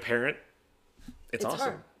why. being a parent, it's awesome.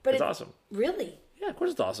 hard. But it's awesome. Really? Yeah, of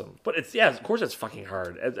course it's awesome. But of course it's fucking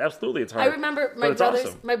hard. Absolutely, it's hard. I remember But it's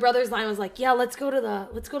awesome. my brother's line was like, "Yeah, let's go to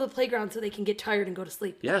the playground so they can get tired and go to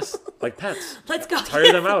sleep." Yes, like pets. Let's go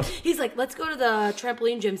Tire them out. He's like, "Let's go to the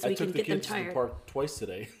trampoline gym so I we can took the get them kids to the tired." park twice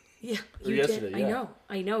today. Yeah, Or you yesterday, did. yeah.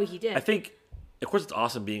 I know he did. I think, of course, it's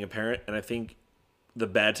awesome being a parent, and I think the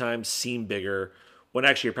bad times seem bigger when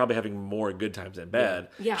actually you're probably having more good times than bad.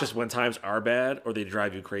 Yeah. Just when times are bad or they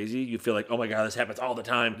drive you crazy, you feel like, oh my God, this happens all the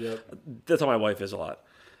time. Yep. That's how my wife is a lot.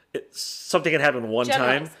 Something can happen one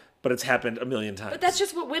Generalize. time, but it's happened a million times. But that's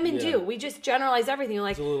just what women Yeah. do. We just generalize everything.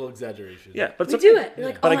 Like, It's a little exaggeration. yeah, but we it's do okay. it. You're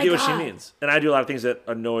like, But oh I my get what God. she means, and I do a lot of things that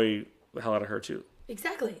annoy the hell out of her too.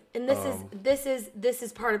 Exactly. And this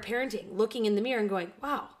is part of parenting. Looking in the mirror and going,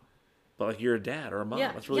 "Wow, But like you're a dad or a mom,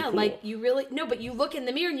 yeah, that's really yeah." cool. Like you really no, but you look in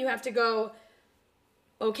the mirror and you have to go,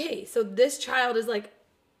 "Okay, so this child is like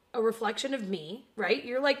a reflection of me, right?"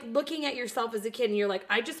 You're like looking at yourself as a kid, and you're like,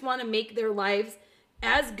 "I just want to make their lives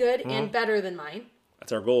as good and better than mine,"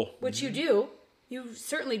 That's our goal. which you do. You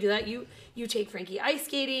certainly do that. You take Frankie ice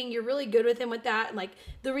skating. You're really good with him with that. And like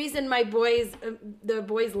the reason my boys, the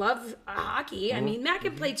boys love hockey. I mean, Mac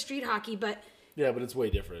had played street hockey, but Yeah, but it's way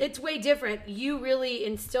different. it's way different. You really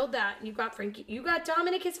instilled that. You got Frankie. You got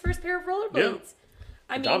Dominic his first pair of rollerblades.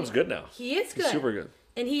 I mean, Dom's good now. He is good. He's super good.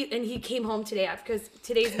 And he came home today because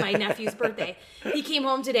today's my nephew's birthday. He came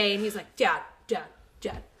home today and he's like, Dad,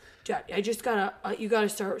 I just you gotta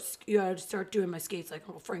start doing my skates like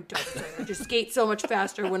Uncle Frank does. Like, I just skate so much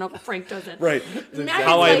faster when Uncle Frank doesn't. Right. Mac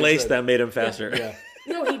How is I like- laced them made him faster. yeah.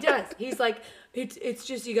 No, he does. He's like, it's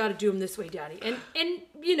just you got to do them this way, Daddy. And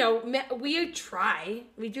you know, we try,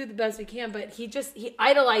 we do the best we can, but he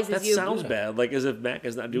idolizes That you. sounds bad. Like as if Mac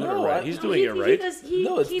is not doing No, it right. I- He's no, doing it right. He does, No,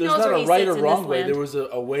 he there's knows not where a he right sits or in wrong this way. land. There was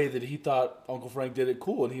a way that he thought Uncle Frank did it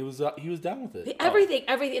cool, and he was down with it. Everything.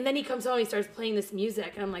 And then he comes home and he starts playing this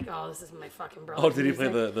music, and I'm like, oh, this is my fucking brother. Oh, did he play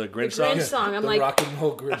the Grinch song? Grinch song. I'm the like, rock and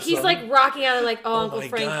roll Grinch he's song. like rocking out and like, oh, Oh Uncle my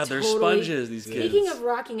Frank God, they're totally. sponges, these kids. Speaking of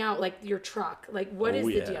rocking out, like your truck, like what is Oh,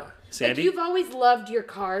 the yeah. deal? Sandy? Like you've always loved your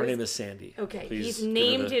cars. Her name is Sandy. Okay, Please he's give her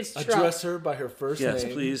named the- his truck. Address her by her first Yes,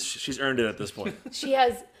 name. please. She's earned it at this point. She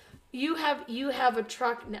has. You have a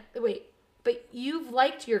truck. Wait, but you've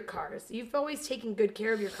liked your cars. You've always taken good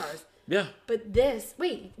care of your cars. Yeah. But this,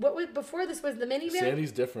 what was before this was the minivan?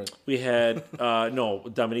 Sandy's different. We had no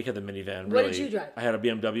Dominique had the minivan. What Really. did you drive? I had a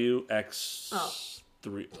BMW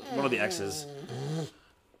X3, one of the X's.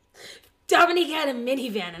 Dominique had a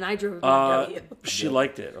minivan and I drove a BMW. She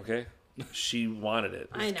liked it. Okay, she wanted it.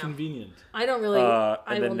 I know. Convenient. I don't really. I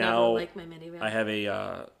and will then never now like my minivan. I have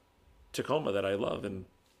a Tacoma that I love and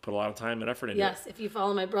put a lot of time and effort into. Yes, if you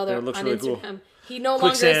follow my brother Yeah, it on looks really cool. Instagram, he no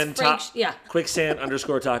longer is Quicksand Frank. top. Quicksand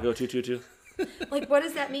 _ taco 222. Like, what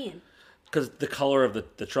does that mean? Because the color of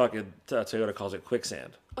the truck, Toyota calls it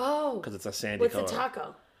quicksand Oh, because it's a sandy what's color. a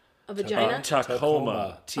taco? A vagina?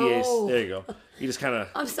 Tacoma. TAC. Oh. There you go. You just kind of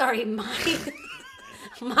I'm sorry, my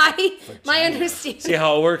understanding. see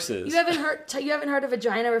how it works. Is You haven't heard a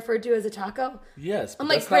vagina referred to as a taco? Yes. But I'm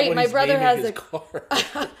like, that's not great, what my he's brother naming has his a- car.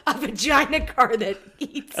 A vagina car that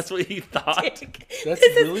eats. that's what he thought. dick. That's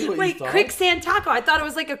This is really what you like thought? quicksand taco. I thought it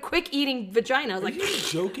was like a quick eating vagina. I was like, you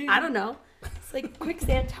joking? I don't know. It's like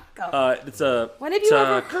quicksand taco. It's a When have you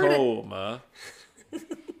ever heard it? Tacoma,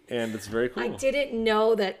 and it's very cool. I didn't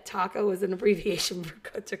know that taco was an abbreviation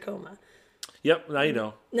for Tacoma. Yep. Now you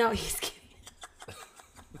know. No, he's kidding.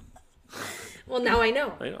 Well, now I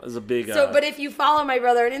know. I know. It's a big. So, but if you follow my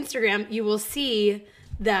brother on Instagram, you will see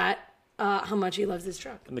that how much he loves his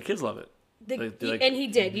truck. and the kids love it. And he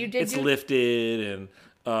did. You did. It's lifted and.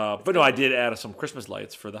 But no, I did add some Christmas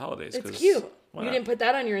lights for the holidays. It's 'cause cute. why You not? didn't put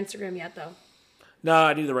that on your Instagram yet, though. No,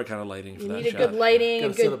 I need the right kind of lighting for You that need a shot. good lighting,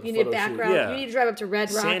 Gotta set up a you need a photo shoot. background. Yeah. You need to drive up to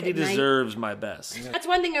Red Rock Sandy at night. deserves my best. That's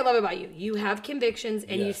one thing I love about you. You have convictions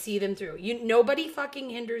and you Yes. see them through. Nobody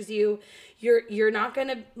fucking hinders you. You're not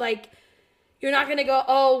gonna like. You're not going to go,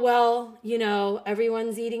 oh, well, you know,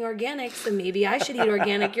 everyone's eating organic, so maybe I should eat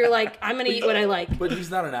organic. You're like, I'm going to eat what I like. But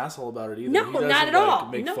he's not an asshole about it either. No, He doesn't, not at all.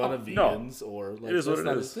 Make No. fun of vegans or like It is what that's it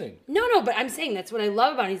not is. his thing. No, but I'm saying that's what I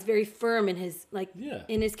love about him. He's very firm in his,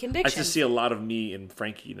 in his I convictions. just see a lot of me in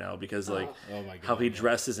Frankie now because Oh my God. how he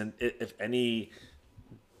dresses and if any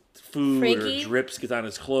food Frankie? or drips gets on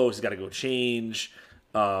his clothes, he's got to go change.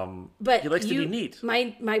 But he likes to be neat.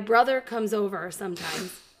 My brother comes over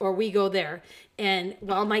sometimes, or we go there, and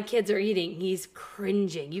while my kids are eating, he's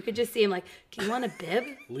cringing. You could just see him like, "Do you want a bib?"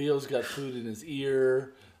 Leo's got food in his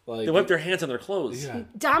ear. Like They wipe their hands on their clothes. yeah.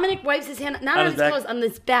 Dominic wipes his hand not On on his his back. clothes, on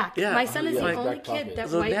this back. Yeah. My son is Yeah, the his only back kid pocket. that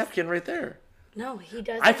There's a wipes. napkin right there. No, he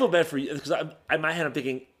doesn't. I feel bad for you because in my head I'm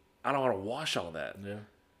thinking I don't want to wash all that. Yeah.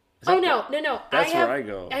 Oh no. That's where I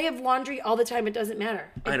go. I have laundry all the time. It doesn't matter.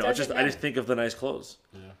 I know. It's just doesn't I just matter. think of the nice clothes.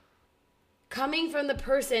 Coming from the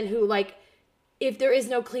person who like, if there is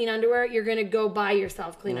no clean underwear, you're gonna go buy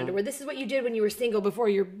yourself clean Mm-hmm. underwear. This is what you did when you were single before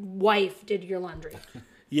your wife did your laundry.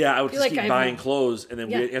 Yeah, I would feel just like keep I've- buying clothes, and then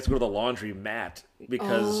Yeah. we have to go to the laundry mat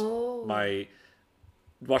because Oh. my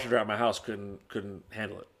washer dryer at my house couldn't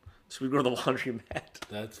handle it. So we go to the laundry mat.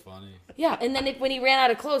 That's funny. Yeah, and then when he ran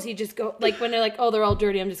out of clothes, he'd just go like when they're like, "Oh, they're all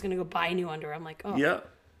dirty. I'm just gonna go buy new underwear." I'm like, "Oh, Yeah,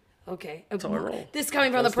 okay." how I roll. This is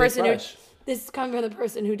coming from Gotta the person stay who fresh. this is coming from the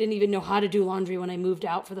person who didn't even know how to do laundry when I moved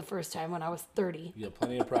out for the first time when I was 30. You got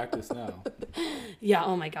plenty of practice now. Yeah.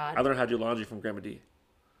 Oh my I God. learned how to do laundry from Grandma D.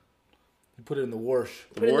 You put it in the wash.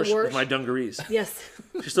 Put it in the With wash. my dungarees. Yes,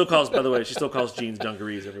 She still calls, by the way, she still calls jeans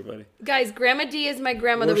dungarees. Everybody. guys. Grandma D is my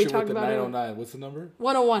grandmother. Wash We it talked with the about it. 909. What's the number?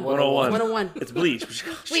 101. 101. 101. It's bleach.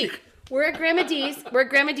 Wait, we're at Grandma D's. We're at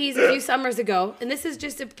Grandma D's a few summers ago, and this is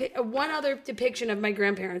just one other depiction of my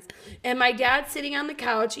grandparents. And my dad's sitting on the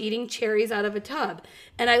couch eating cherries out of a tub,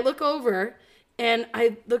 and I look over, and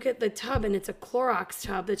I look at the tub, and it's a Clorox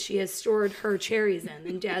tub that she has stored her cherries in,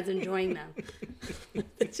 and Dad's enjoying them.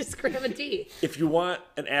 It's just Grandma D. If you want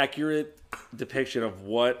an accurate depiction of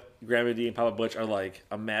what Grandma D and Papa Butch are like,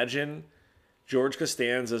 imagine George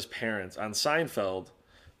Costanza's parents on Seinfeld,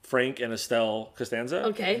 Frank and Estelle Costanza.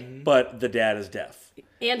 Okay, But the dad is deaf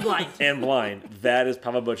and blind. and blind. That is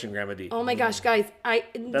Papa Butch and Grandma D. Oh my gosh, guys! That's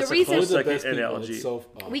The a reason close They're the like best an people. analogy. It's so,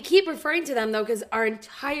 we keep referring to them though because our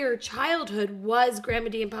entire childhood was Grandma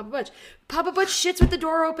D and Papa Butch. Papa Butch shits with the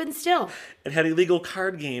door open still. And had illegal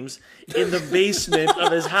card games in the basement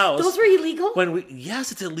of his house. Those were illegal.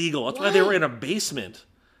 Yes, it's illegal. That's why Why? they were in a basement.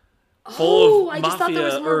 Oh, Full of I mafia, just thought there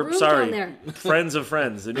was more room sorry, down there. friends of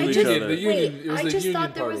friends. They knew I each just, other. The union- wait, it was I a just union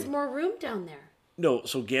thought there was party. more room down there. No,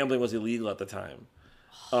 so gambling was illegal at the time.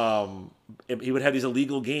 He would have these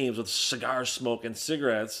illegal games with cigar smoke and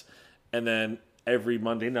cigarettes, and then every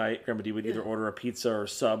Monday night, Grandma D would either order a pizza or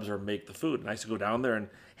subs or make the food. And I used to go down there and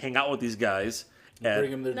hang out with these guys at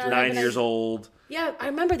bring 'em their 9 drinks. years old. Yeah, I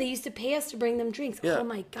remember they used to pay us to bring them drinks. Yeah. Oh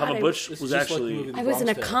my god, Papa Butch It's was just like actually moving- I was an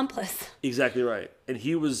Bronx Tale. accomplice. exactly right, and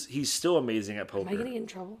he's still amazing at poker. Am I gonna get in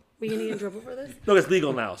trouble? We gonna get in trouble for this? No, it's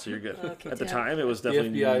legal now, so you're good. Okay, At the damn. time, it was The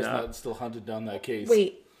definitely FBI is not. not still hunted down that case.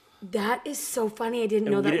 Wait, that is so funny. I didn't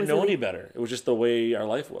And know we that didn't was know any illegal. better. It was just the way our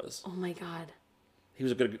life was. Oh my god, He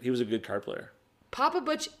was a good card player. Papa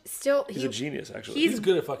Butch still He's a genius, actually. He's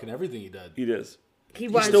good at fucking everything he did. He is. he He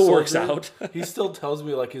was still So works good. out. He still tells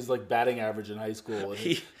me like his like batting average in high school. And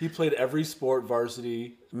he played every sport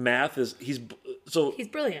varsity. Math is he's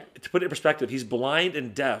brilliant. to put it in perspective, he's blind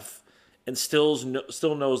and deaf, and still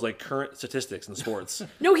knows like current statistics in sports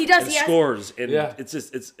No, he does. and He has scores, and Yeah. it's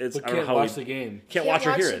just it's But I don't know can't how watch he the game. can't watch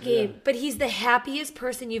or watch hear the it. game, but he's the happiest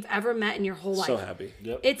person you've ever met in your whole life. So happy.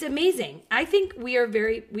 Yep. It's amazing. I think we are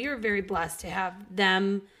very blessed to have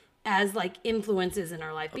them as like influences in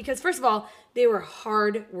our life because first of all, they were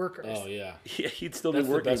hard workers. Oh yeah, Yeah, he'd still that's be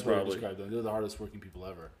the working best way to probably. describe them. They're the hardest working people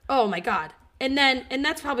ever. Oh my god. And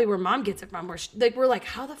that's probably where mom gets it from. Where we're like,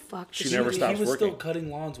 how the fuck? Did She never do stops He was working. still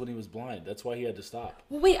cutting lawns when he was blind. That's why he had to stop.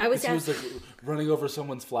 Well, wait, I was He was at, like running over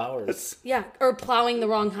someone's flowers yeah, or plowing the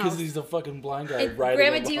wrong because house. he's a fucking blind guy And riding.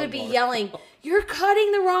 Grandma a D would be lawnmower. yelling, "You're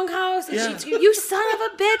cutting the wrong house!" And Yeah. she'd scream, "You son of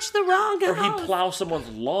a bitch, the wrong Or house!" he'd plow someone's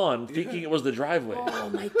lawn thinking it was the driveway Oh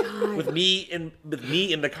my god. with me in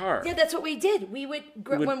the car. Yeah, that's what we did. We would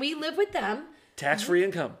when we lived with them. Tax-free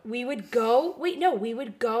income. We would go. Wait, no, we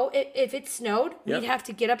would go if it snowed. Yep. We'd have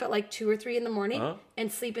to get up at like 2 or 3 in the morning Uh-huh.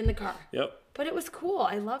 and sleep in the car. Yep. But it was cool.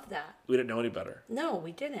 I love that. We didn't know any better, No,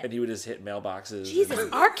 we didn't. and he would just hit mailboxes. Jesus,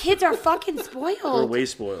 and our kids are fucking we're spoiled. way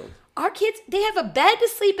spoiled. Our kids, they have a bed to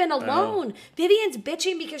sleep in alone. Vivian's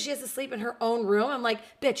bitching because she has to sleep in her own room. I'm like,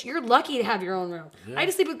 bitch, you're lucky to have your own room. I had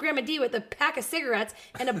to sleep with Grandma D with a pack of cigarettes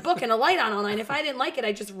and a book and a light on all night. If I didn't like it,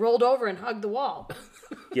 I just rolled over and hugged the wall.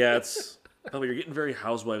 Yeah, it's Oh, you're getting very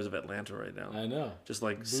Housewives of Atlanta right now. I know. Just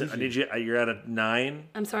like, Bougie. I need you. You're at a 9.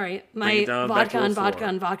 I'm sorry. Bring My it down back to vodka a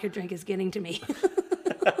and 4. vodka drink is getting to me.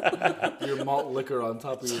 Your malt liquor on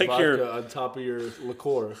top of your like vodka your- on top of your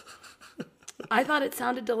liqueur. I thought it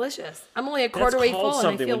sounded delicious. I'm only a That's quarter way called full and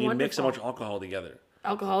I something feel when you wonderful. mix so much alcohol together.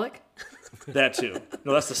 Alcoholic? That too.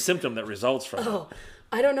 No, that's the symptom that results from it. Oh,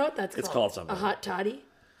 I don't know what that's called. It's called something. A hot toddy?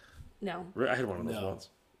 No. I had one of those No. once.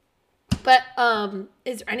 But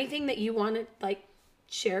is there anything that you want to like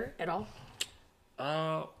share at all?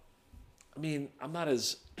 I mean, I'm not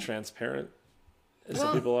as transparent as Well-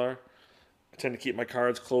 some people are. I tend to keep my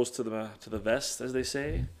cards close to the vest, as they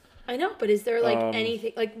say. I know, but is there like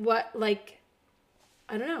anything like what like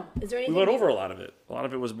I don't know. Is there anything We went you- over a lot of it. A lot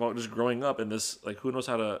of it was about just growing up in this, like, who knows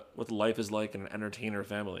what life is like in an entertainer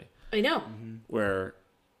family, I know. where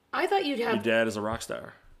I thought you'd your have dad is a rock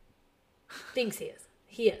star, thinks he is.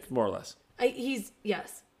 He is. more or less. He's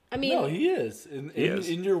yes. I mean No, he is.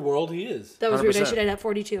 In your world, he is. that was rude. I 100%. should have had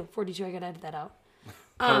 42. 42, I gotta edit that out.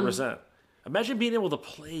 100%. Imagine being able to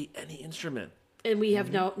play any instrument. And we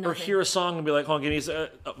have no Or nothing. hear a song and be like, "Oh, give me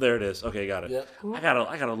oh, there it is. Okay, got it." Yep. I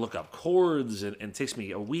gotta look up chords and it takes me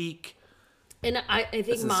a week. And I think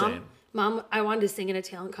That's insane. mom, I wanted to sing in a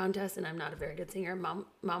talent contest, and I'm not a very good singer. Mom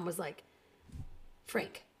was like,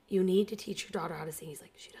 Frank, you need to teach your daughter how to sing. He's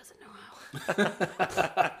like, she doesn't know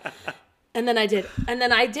how. And then I did. And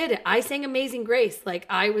then I did it. I sang Amazing Grace like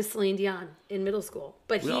I was Celine Dion in middle school.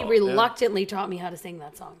 But he Oh, yeah. reluctantly taught me how to sing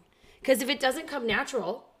that song. Because if it doesn't come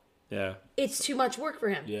natural, Yeah. it's too much work for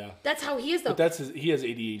him. Yeah. That's how he is, though. But he has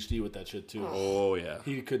ADHD with that shit too. Oh yeah.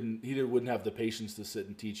 He wouldn't have the patience to sit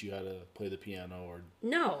and teach you how to play the piano or.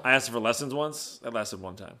 No. I asked him for lessons once. That lasted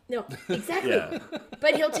one time. No, exactly. Yeah.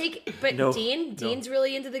 But he'll take. But No, Dean's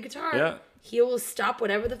really into the guitar. Yeah. He will stop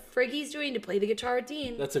whatever the frig he's doing to play the guitar with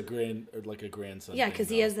Dean. That's a grandson. Yeah, thing, because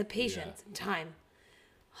he though. has the patience and time.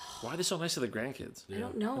 Why are they so nice to the grandkids? I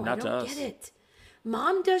don't know. Not I to don't us. get it.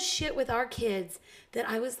 Mom does shit with our kids that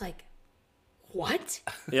I was like, what?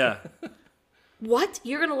 Yeah. What?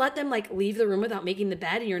 You're gonna let them like leave the room without making the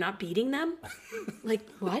bed and you're not beating them? Like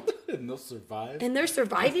what? And they'll survive. And they're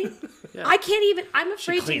surviving? Yeah. I can't even. I'm She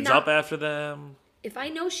afraid to cleans not. up after them. If I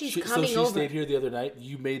know she's So coming she over. stayed here the other night.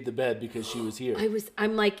 You made the bed because she was here.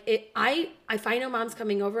 I'm like, if I know mom's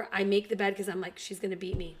coming over, I make the bed because I'm like, she's gonna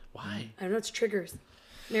beat me. Why? I don't know, it's triggers.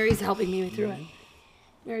 Mary's helping me through it.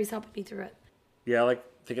 Mary's helping me through it. Yeah, I like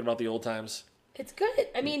thinking about the old times. It's good.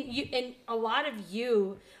 I mean, you and a lot of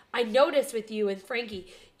you, I noticed with you and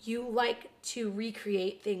Frankie, you like to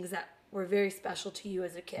recreate things that were very special to you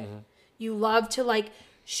as a kid. You love to like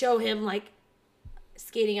show him like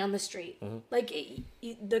skating on the street, like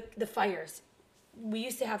the fires. We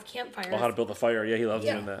used to have campfires. Oh, how to build a fire. Yeah, he loves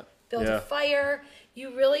Yeah. doing that. Build yeah. a fire.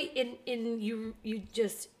 You really you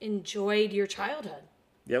just enjoyed your childhood.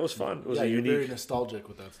 Yeah, it was fun. It was yeah, a you're very unique. nostalgic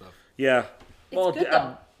with that stuff. Yeah. Well, good,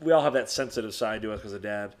 though. we all have that sensitive side to us as a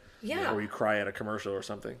dad. Yeah. Where you cry at a commercial or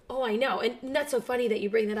something. Oh, I know, and that's so funny that you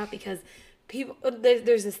bring that up because people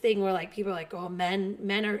there's this thing where like people are like, oh, men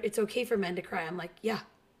are it's okay for men to cry. I'm like, yeah,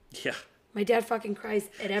 Yeah. my dad fucking cries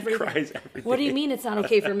at everything. Cries every What do you day. mean it's not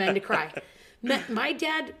okay for men to cry? My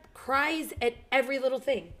dad cries at every little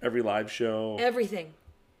thing, Every live show. everything.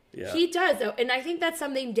 Yeah. He does though, and I think that's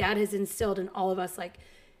something Dad has instilled in all of us. Like,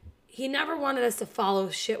 he never wanted us to follow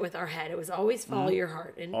shit with our head. It was always follow your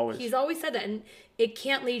heart, and Always. he's always said that. And it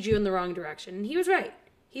can't lead you in the wrong direction. And he was right.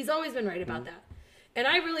 He's always been right about that. And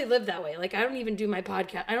I really live that way. Like, I don't even do my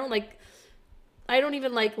podcast. I don't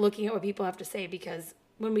even like looking at what people have to say because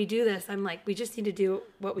when we do this, I'm like, we just need to do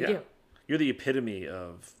what we yeah. do. You're the epitome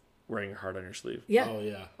of wearing your heart on your sleeve. Yeah. Oh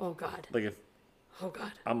yeah. Oh God. Like if Oh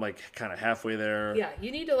God. I'm like kind of halfway there. Yeah.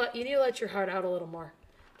 You need to let your heart out a little more.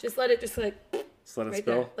 Just let it just like. Just let it Right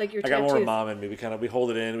spill. there, like your I got more tattoos. mom in me. We hold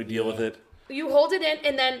it in. We deal with it. You hold it in,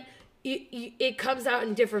 and then it comes out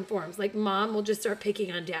in different forms. Like mom will just start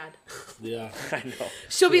picking on dad. Yeah. I know.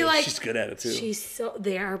 She'll be like, She's good at it too.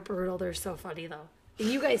 They are brutal. They're so funny though. And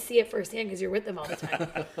you guys see it firsthand because you're with them all the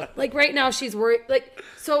time. Like right now, she's worried. Like,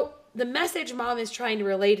 so the message mom is trying to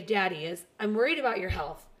relay to daddy is, I'm worried about your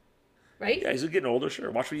health. Right? Yeah, he's getting older. Sure,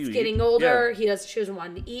 watch what you eat. Getting older. Yeah. She doesn't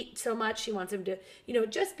want him to eat so much. She wants him to,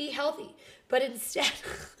 just be healthy. But instead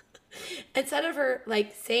of her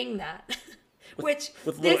like saying that, which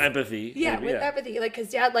With a little empathy. yeah, maybe, with empathy, like because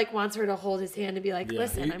dad like wants her to hold his hand and be like, Yeah,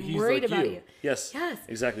 listen, I'm he's worried like about you. you. Yes. Yes.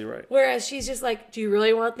 Exactly right. Whereas she's just like, do you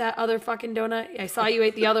really want that other fucking donut? I saw you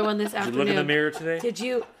ate the other one this Did afternoon. you look in the mirror today?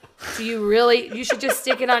 Do you really? You should just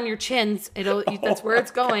stick it on your chins. That's where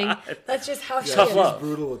it's going. That's just how she Tough is. love. He's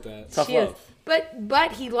brutal with that. Tough She is. love.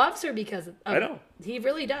 But he loves her because of I know. He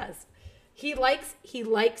really does. He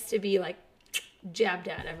likes to be like jab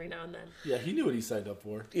dad every now and then. Yeah, he knew what he signed up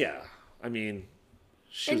for. Yeah, I mean,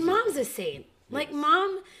 And mom's a saint. Like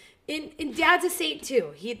mom and dad's a saint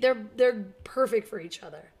too. They're perfect for each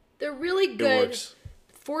other. They're really good. works.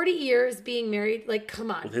 40 years being married, like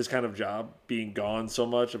come on. with his kind of job being gone so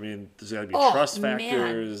much, I mean, there's got to be Oh, trust man.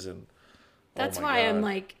 factors and. That's my why I'm God.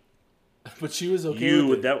 like, But she was okay You with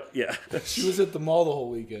with it. that, yeah. She was at the mall the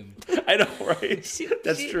whole weekend. I know, right?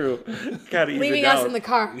 That's she- true. Gotta ease leaving it us down. in the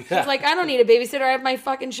car. Yeah. She's like, I don't need a babysitter. I have my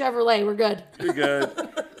fucking Chevrolet. We're good. You're good.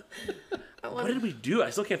 What did we do? I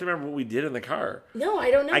still can't remember what we did in the car. No,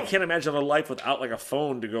 I don't know. I can't imagine a life without like a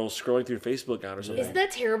phone to go scrolling through Facebook on or something. Isn't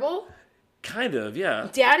that terrible? Kind of, yeah.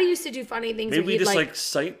 Daddy used to do funny things. Maybe where we he'd just like like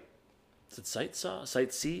sight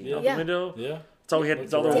see out Yeah. the window. Yeah. That's all we had.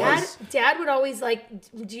 That's all there Dad, was. Dad would always like.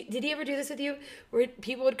 Did he ever do this with you? Where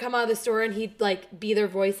people would come out of the store and he'd like be their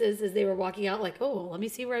voices as they were walking out. Like, oh, let me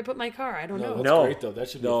see where I put my car. I don't No, know. that's No. great though. That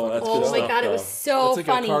should be No, fun. that's Oh good my stuff, god, it was though. so That's like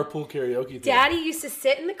funny. a carpool karaoke thing. Daddy used to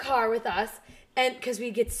sit in the car with us, and because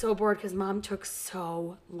we'd get so bored because mom took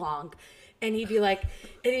so long. And he'd be like,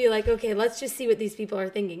 okay, let's just see what these people are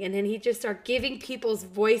thinking. And then he'd just start giving people's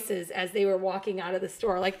voices as they were walking out of the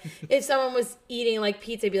store. Like if someone was eating like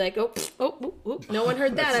pizza, he'd be like, oh, no one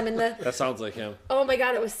heard that. I'm in the, That sounds like him. oh my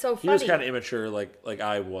God, it was so He funny. was kind of immature, like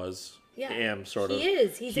I was. Yeah, am sort of. he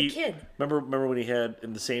is. He's a kid. Remember when he had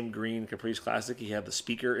in the same green Caprice Classic, he had the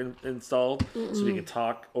speaker installed so he could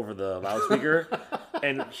talk over the loudspeaker,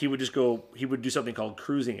 and he would just go. He would do something called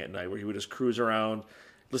cruising at night, where he would just cruise around,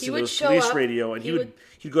 listen to would his show police up, radio, and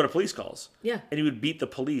he'd go to police calls. Yeah. and he would beat the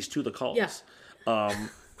police to the calls. Yeah.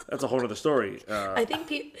 That's a whole other story. I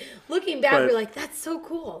think looking back, but- we're like, that's so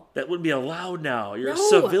cool. That wouldn't be allowed now. You're No. a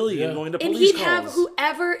civilian Yeah. going to And police he'd have calls.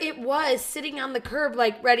 whoever it was sitting on the curb,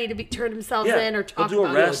 like ready to turn themselves Yeah, in or they'll talk do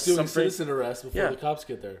about Like arrests. it. doing Something- citizen arrest before Yeah. the cops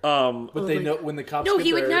get there. Um, But they know when the cops No, get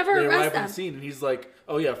he would there, never they arrest arrive on them. the scene, and he's like,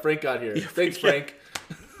 "Oh yeah, Frank got here. Thanks, Frank.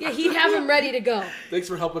 Yeah, he'd have them ready to go. Thanks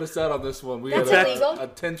for helping us out on this one. We That's had illegal. a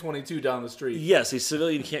 1022 down the street." Yes, a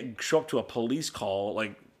civilian can't show up to a police call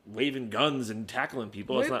like waving guns and tackling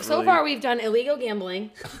people. It's not So really... far, we've done illegal gambling.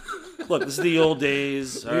 Look, this is the old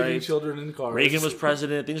days. All Leaving right? children in cars. Reagan was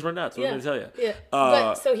president. Things were nuts. What am I going to tell you? Yeah.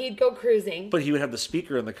 Uh, So he'd go cruising. But he would have the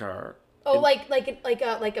speaker in the car. Oh, like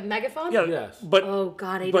a megaphone? Yeah. Yes. But Oh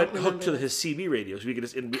God, I but don't remember. hooked to his CB radio, so we could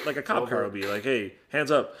just like a cop car would be like, "Hey,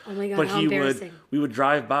 hands up!" Oh my God, But how he would, embarrassing. we would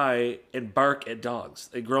drive by and bark at dogs.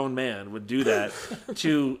 A grown man would do that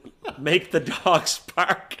to make the dogs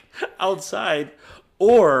bark outside,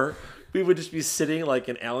 or we would just be sitting like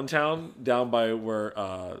in Allentown, down by where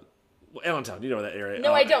Allentown, you know that area.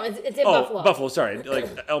 No, I don't. It's in Buffalo. Buffalo, sorry, like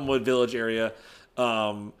Elmwood Village area.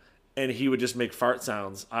 And he would just make fart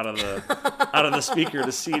sounds out of the speaker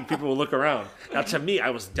to see, and people would look around. Now, to me,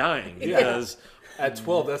 I was dying because At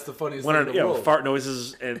 12, that's the funniest when thing in the world. fart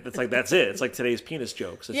noises, and it's like that's it. It's like today's penis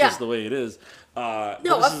jokes. It's Yeah. just the way it is.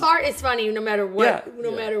 No, a fart is funny no matter what. Yeah.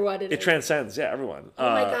 No matter what it It is. transcends, everyone. Oh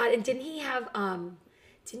my God! And didn't he have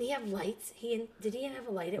lights? Did he have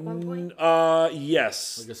a light at one point?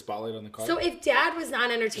 Yes. Like a spotlight on the car. So if Dad was not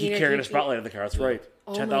He entertainer, carried a he'd be- spotlight in the car. That's right.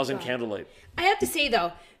 Oh my 10,000 God. candlelight. I have to say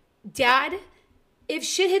though, Dad, if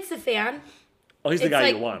shit hits the fan, Oh, he's the it's guy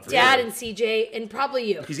like you want. For Dad sure. and CJ and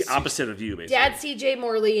probably you. He's the opposite of you, basically. Dad, CJ,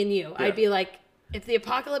 Morley, and you. Yeah. I'd be like, if the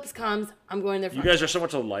apocalypse comes, I'm going there You first. guys are so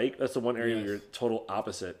much alike. That's the one area Yes. where you're total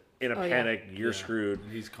opposite. In a Oh, yeah. panic, you're screwed.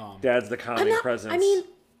 He's calm. Dad's the I'm calming not. presence. I mean,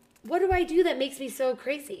 what do I do that makes me so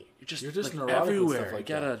crazy? you're just neurotic with everywhere. stuff like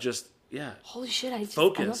you gotta that. just Holy shit! I don't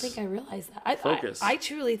Focus. think I realized that. Focus. I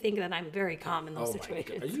truly think that I'm very calm in those Oh my God.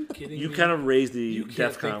 situations. Are you kidding You me? kind of raise the You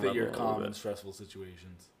can't DEFCON think level that you're a little calm in bit. stressful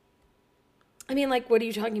situations. I mean, like, what are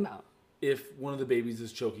you talking about? If one of the babies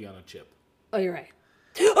is choking on a chip. Oh, you're right.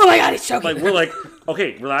 Oh my God, he's choking. Like we're like,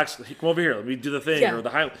 okay, relax, come over here. Let me do the thing Yeah. or the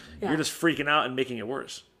high. Yeah. You're just freaking out and making it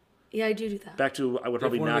worse. Yeah, I do that. Back to I would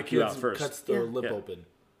probably if one of the knock you kids out first. cuts their Yeah. lip Yeah. open.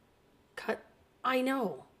 Cut. I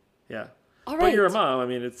know. Yeah. All But you're a right. mom. I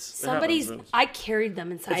mean, it's it Somebody's. happens. I carried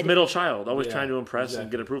them inside. It's of middle me. child, always Yeah, trying to impress and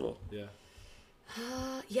exactly. get approval. Yeah.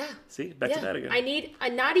 Yeah. See, back to that again. I need.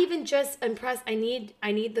 I'm not even just impressed. I need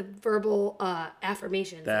the verbal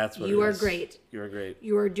affirmations. That's what you it are is. great. You are great.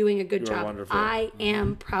 You are doing a good You are job. wonderful. I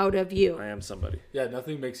am proud of you. I am somebody. Yeah,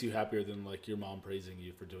 nothing makes you happier than like your mom praising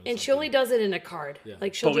you for doing And she something. only does it in a card. Yeah.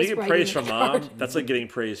 Like she'll But when just you get write praise in a from card. mom, that's like getting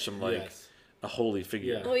praise from like Yes. a holy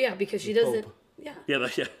figure. Yeah. Oh yeah, because she doesn't. Pope. Yeah. Yeah,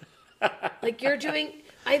 yeah. Like you're doing.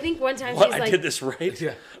 I think one time What? she's I like. did this right?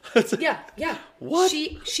 Yeah. Yeah. What?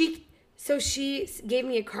 She gave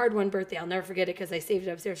me a card one birthday. I'll never forget it because I saved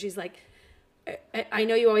it upstairs. She's like, I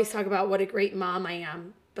know you always talk about what a great mom I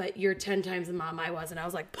am, but you're 10 times the mom I was. And I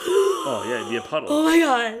was like, Oh yeah, it'd be a puddle. oh my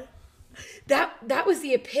God. That was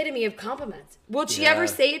the epitome of compliments. Will she Yeah. ever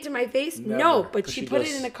say it to my face? Never. No, but 'Cause she she put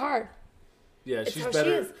does- it in a card. Yeah, It's she's how she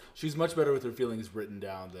better. is. She's much better with her feelings written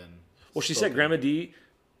down than. Well, she said spoken. Grandma D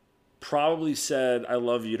probably said "I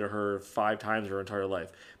love you" to her 5 times her entire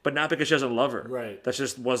life, but not because she doesn't love her. Right. That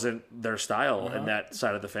just wasn't their style in that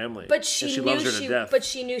side of the family. But And she knew loves her to death. But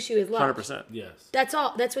she knew she was loved. 100%. Yes. That's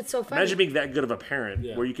all. That's what's so funny. Imagine being that good of a parent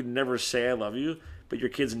Yeah. where you can never say "I love you," but your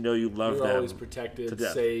kids know you love You're them. always to protected,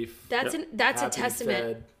 death. safe. that's Yep. that's a happy, testament.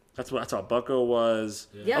 fed. That's how Bucko was.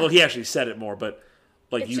 Yeah. Although he actually said it more, but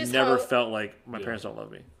like It's you just never how- felt like my parents don't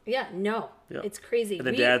love me. Yeah, no, Yeah. it's crazy. And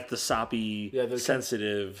the We- dad's the soppy, Yeah, they're-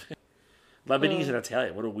 sensitive. Lebanese and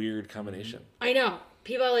Italian. What a weird combination. I know.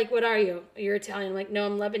 People are like, "What are you? You're Italian." I'm like, no,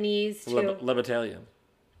 I'm Lebanese too. Lebitalian.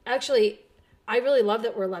 Actually, I really love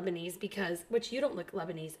that we're Lebanese because, which you don't look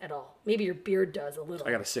Lebanese at all. Maybe your beard does a little.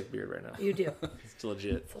 I got a sick beard right now. You do. It's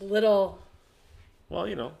legit. It's a little. Well,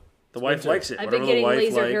 you know, the wife winter. likes it. I've Whatever been the getting wife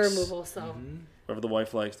laser likes, hair removal, so. Whatever the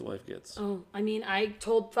wife likes, the wife gets. Oh, I mean, I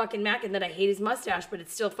told fucking Mackin that I hate his mustache, but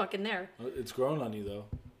it's still fucking there. It's grown on you though.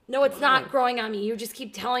 No, it's not growing on me. You just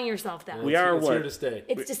keep telling yourself that. We are It's what? here to stay.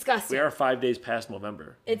 It's disgusting. We are 5 days past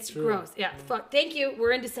November. It's True. gross. Yeah, fuck. Thank you.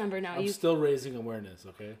 We're in December now. I'm You still raising awareness.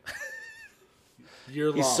 Okay.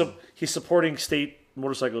 Year long. He's supporting state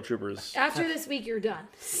motorcycle troopers. After this week, you're done.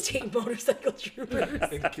 State motorcycle troopers.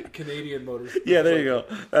 And Canadian motors. Yeah, there you go.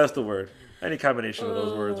 That's the word. Any combination of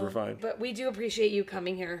those words, we're fine. But we do appreciate you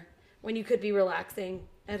coming here when you could be relaxing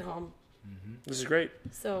at home. This is great.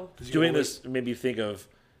 So, Doing this made me think of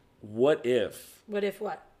what if what if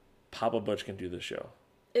what? Papa Butch can do this show?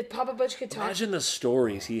 If Papa Butch could talk, Imagine the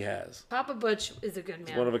stories he has. Papa Butch is a good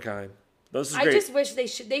man. One of a kind. This is I great. just wish they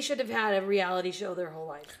should have had a reality show their whole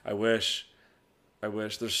life. I wish.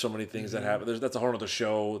 There's so many things that happen. That's a whole other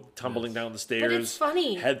show. Tumbling down the stairs. But it's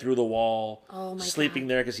funny. Head through the wall. Oh my sleeping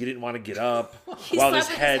there because he didn't want to get up. He while slept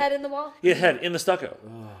with his head in the wall. Yeah, head in the stucco.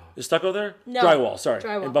 Is stucco there? No. Drywall, sorry.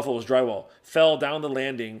 Drywall. In Buffalo, it was drywall. Fell down the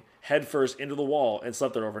landing, head first into the wall, and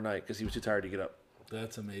slept there overnight because he was too tired to get up.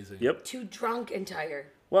 That's amazing. Yep. Too drunk and tired.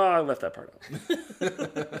 Well, I left that part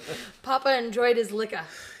out. Papa enjoyed his liquor.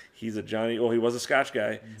 He's a Johnny. Oh, he was a Scotch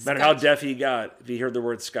guy. No matter how deaf he got, if he heard the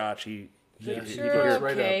word Scotch, he Yeah, he Sure, could hear.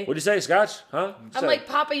 right okay. What'd you say, Scotch? Huh? I'm like,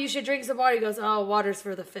 Papa, you should drink some water. He goes, oh, water's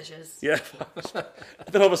for the fishes. Yeah.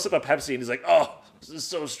 Then I'll have a sip of Pepsi, and he's like, "Oh, this is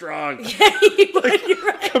so strong He would, you're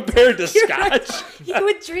right. compared to Scotch." He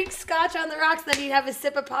would drink scotch on the rocks, then he'd have a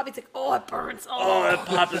sip of pop. He's like, oh, it burns. Oh, Oh, that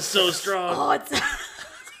pop is so strong. oh it's.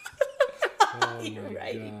 You're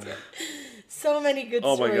right. he did. So many good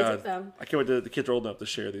Oh my stories with god! them. I can't wait till the kids are old enough to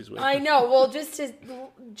share these with. I know. Well,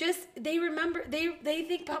 just they remember they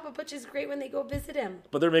think Papa Butch is great when they go visit him.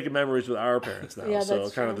 But they're making memories with our parents now, Yeah, so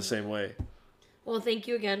that's kind of true. the same way. Well, thank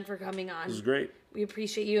you again for coming on. This is great. We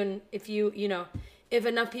appreciate you, and if if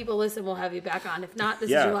enough people listen, we'll have you back on. If not, this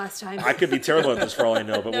is your last time. I could be terrible at this for all I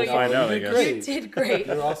know, but No, we'll you- find out. I you guess. did great. You did great.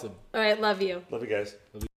 You're awesome. All right, love you. Love you guys.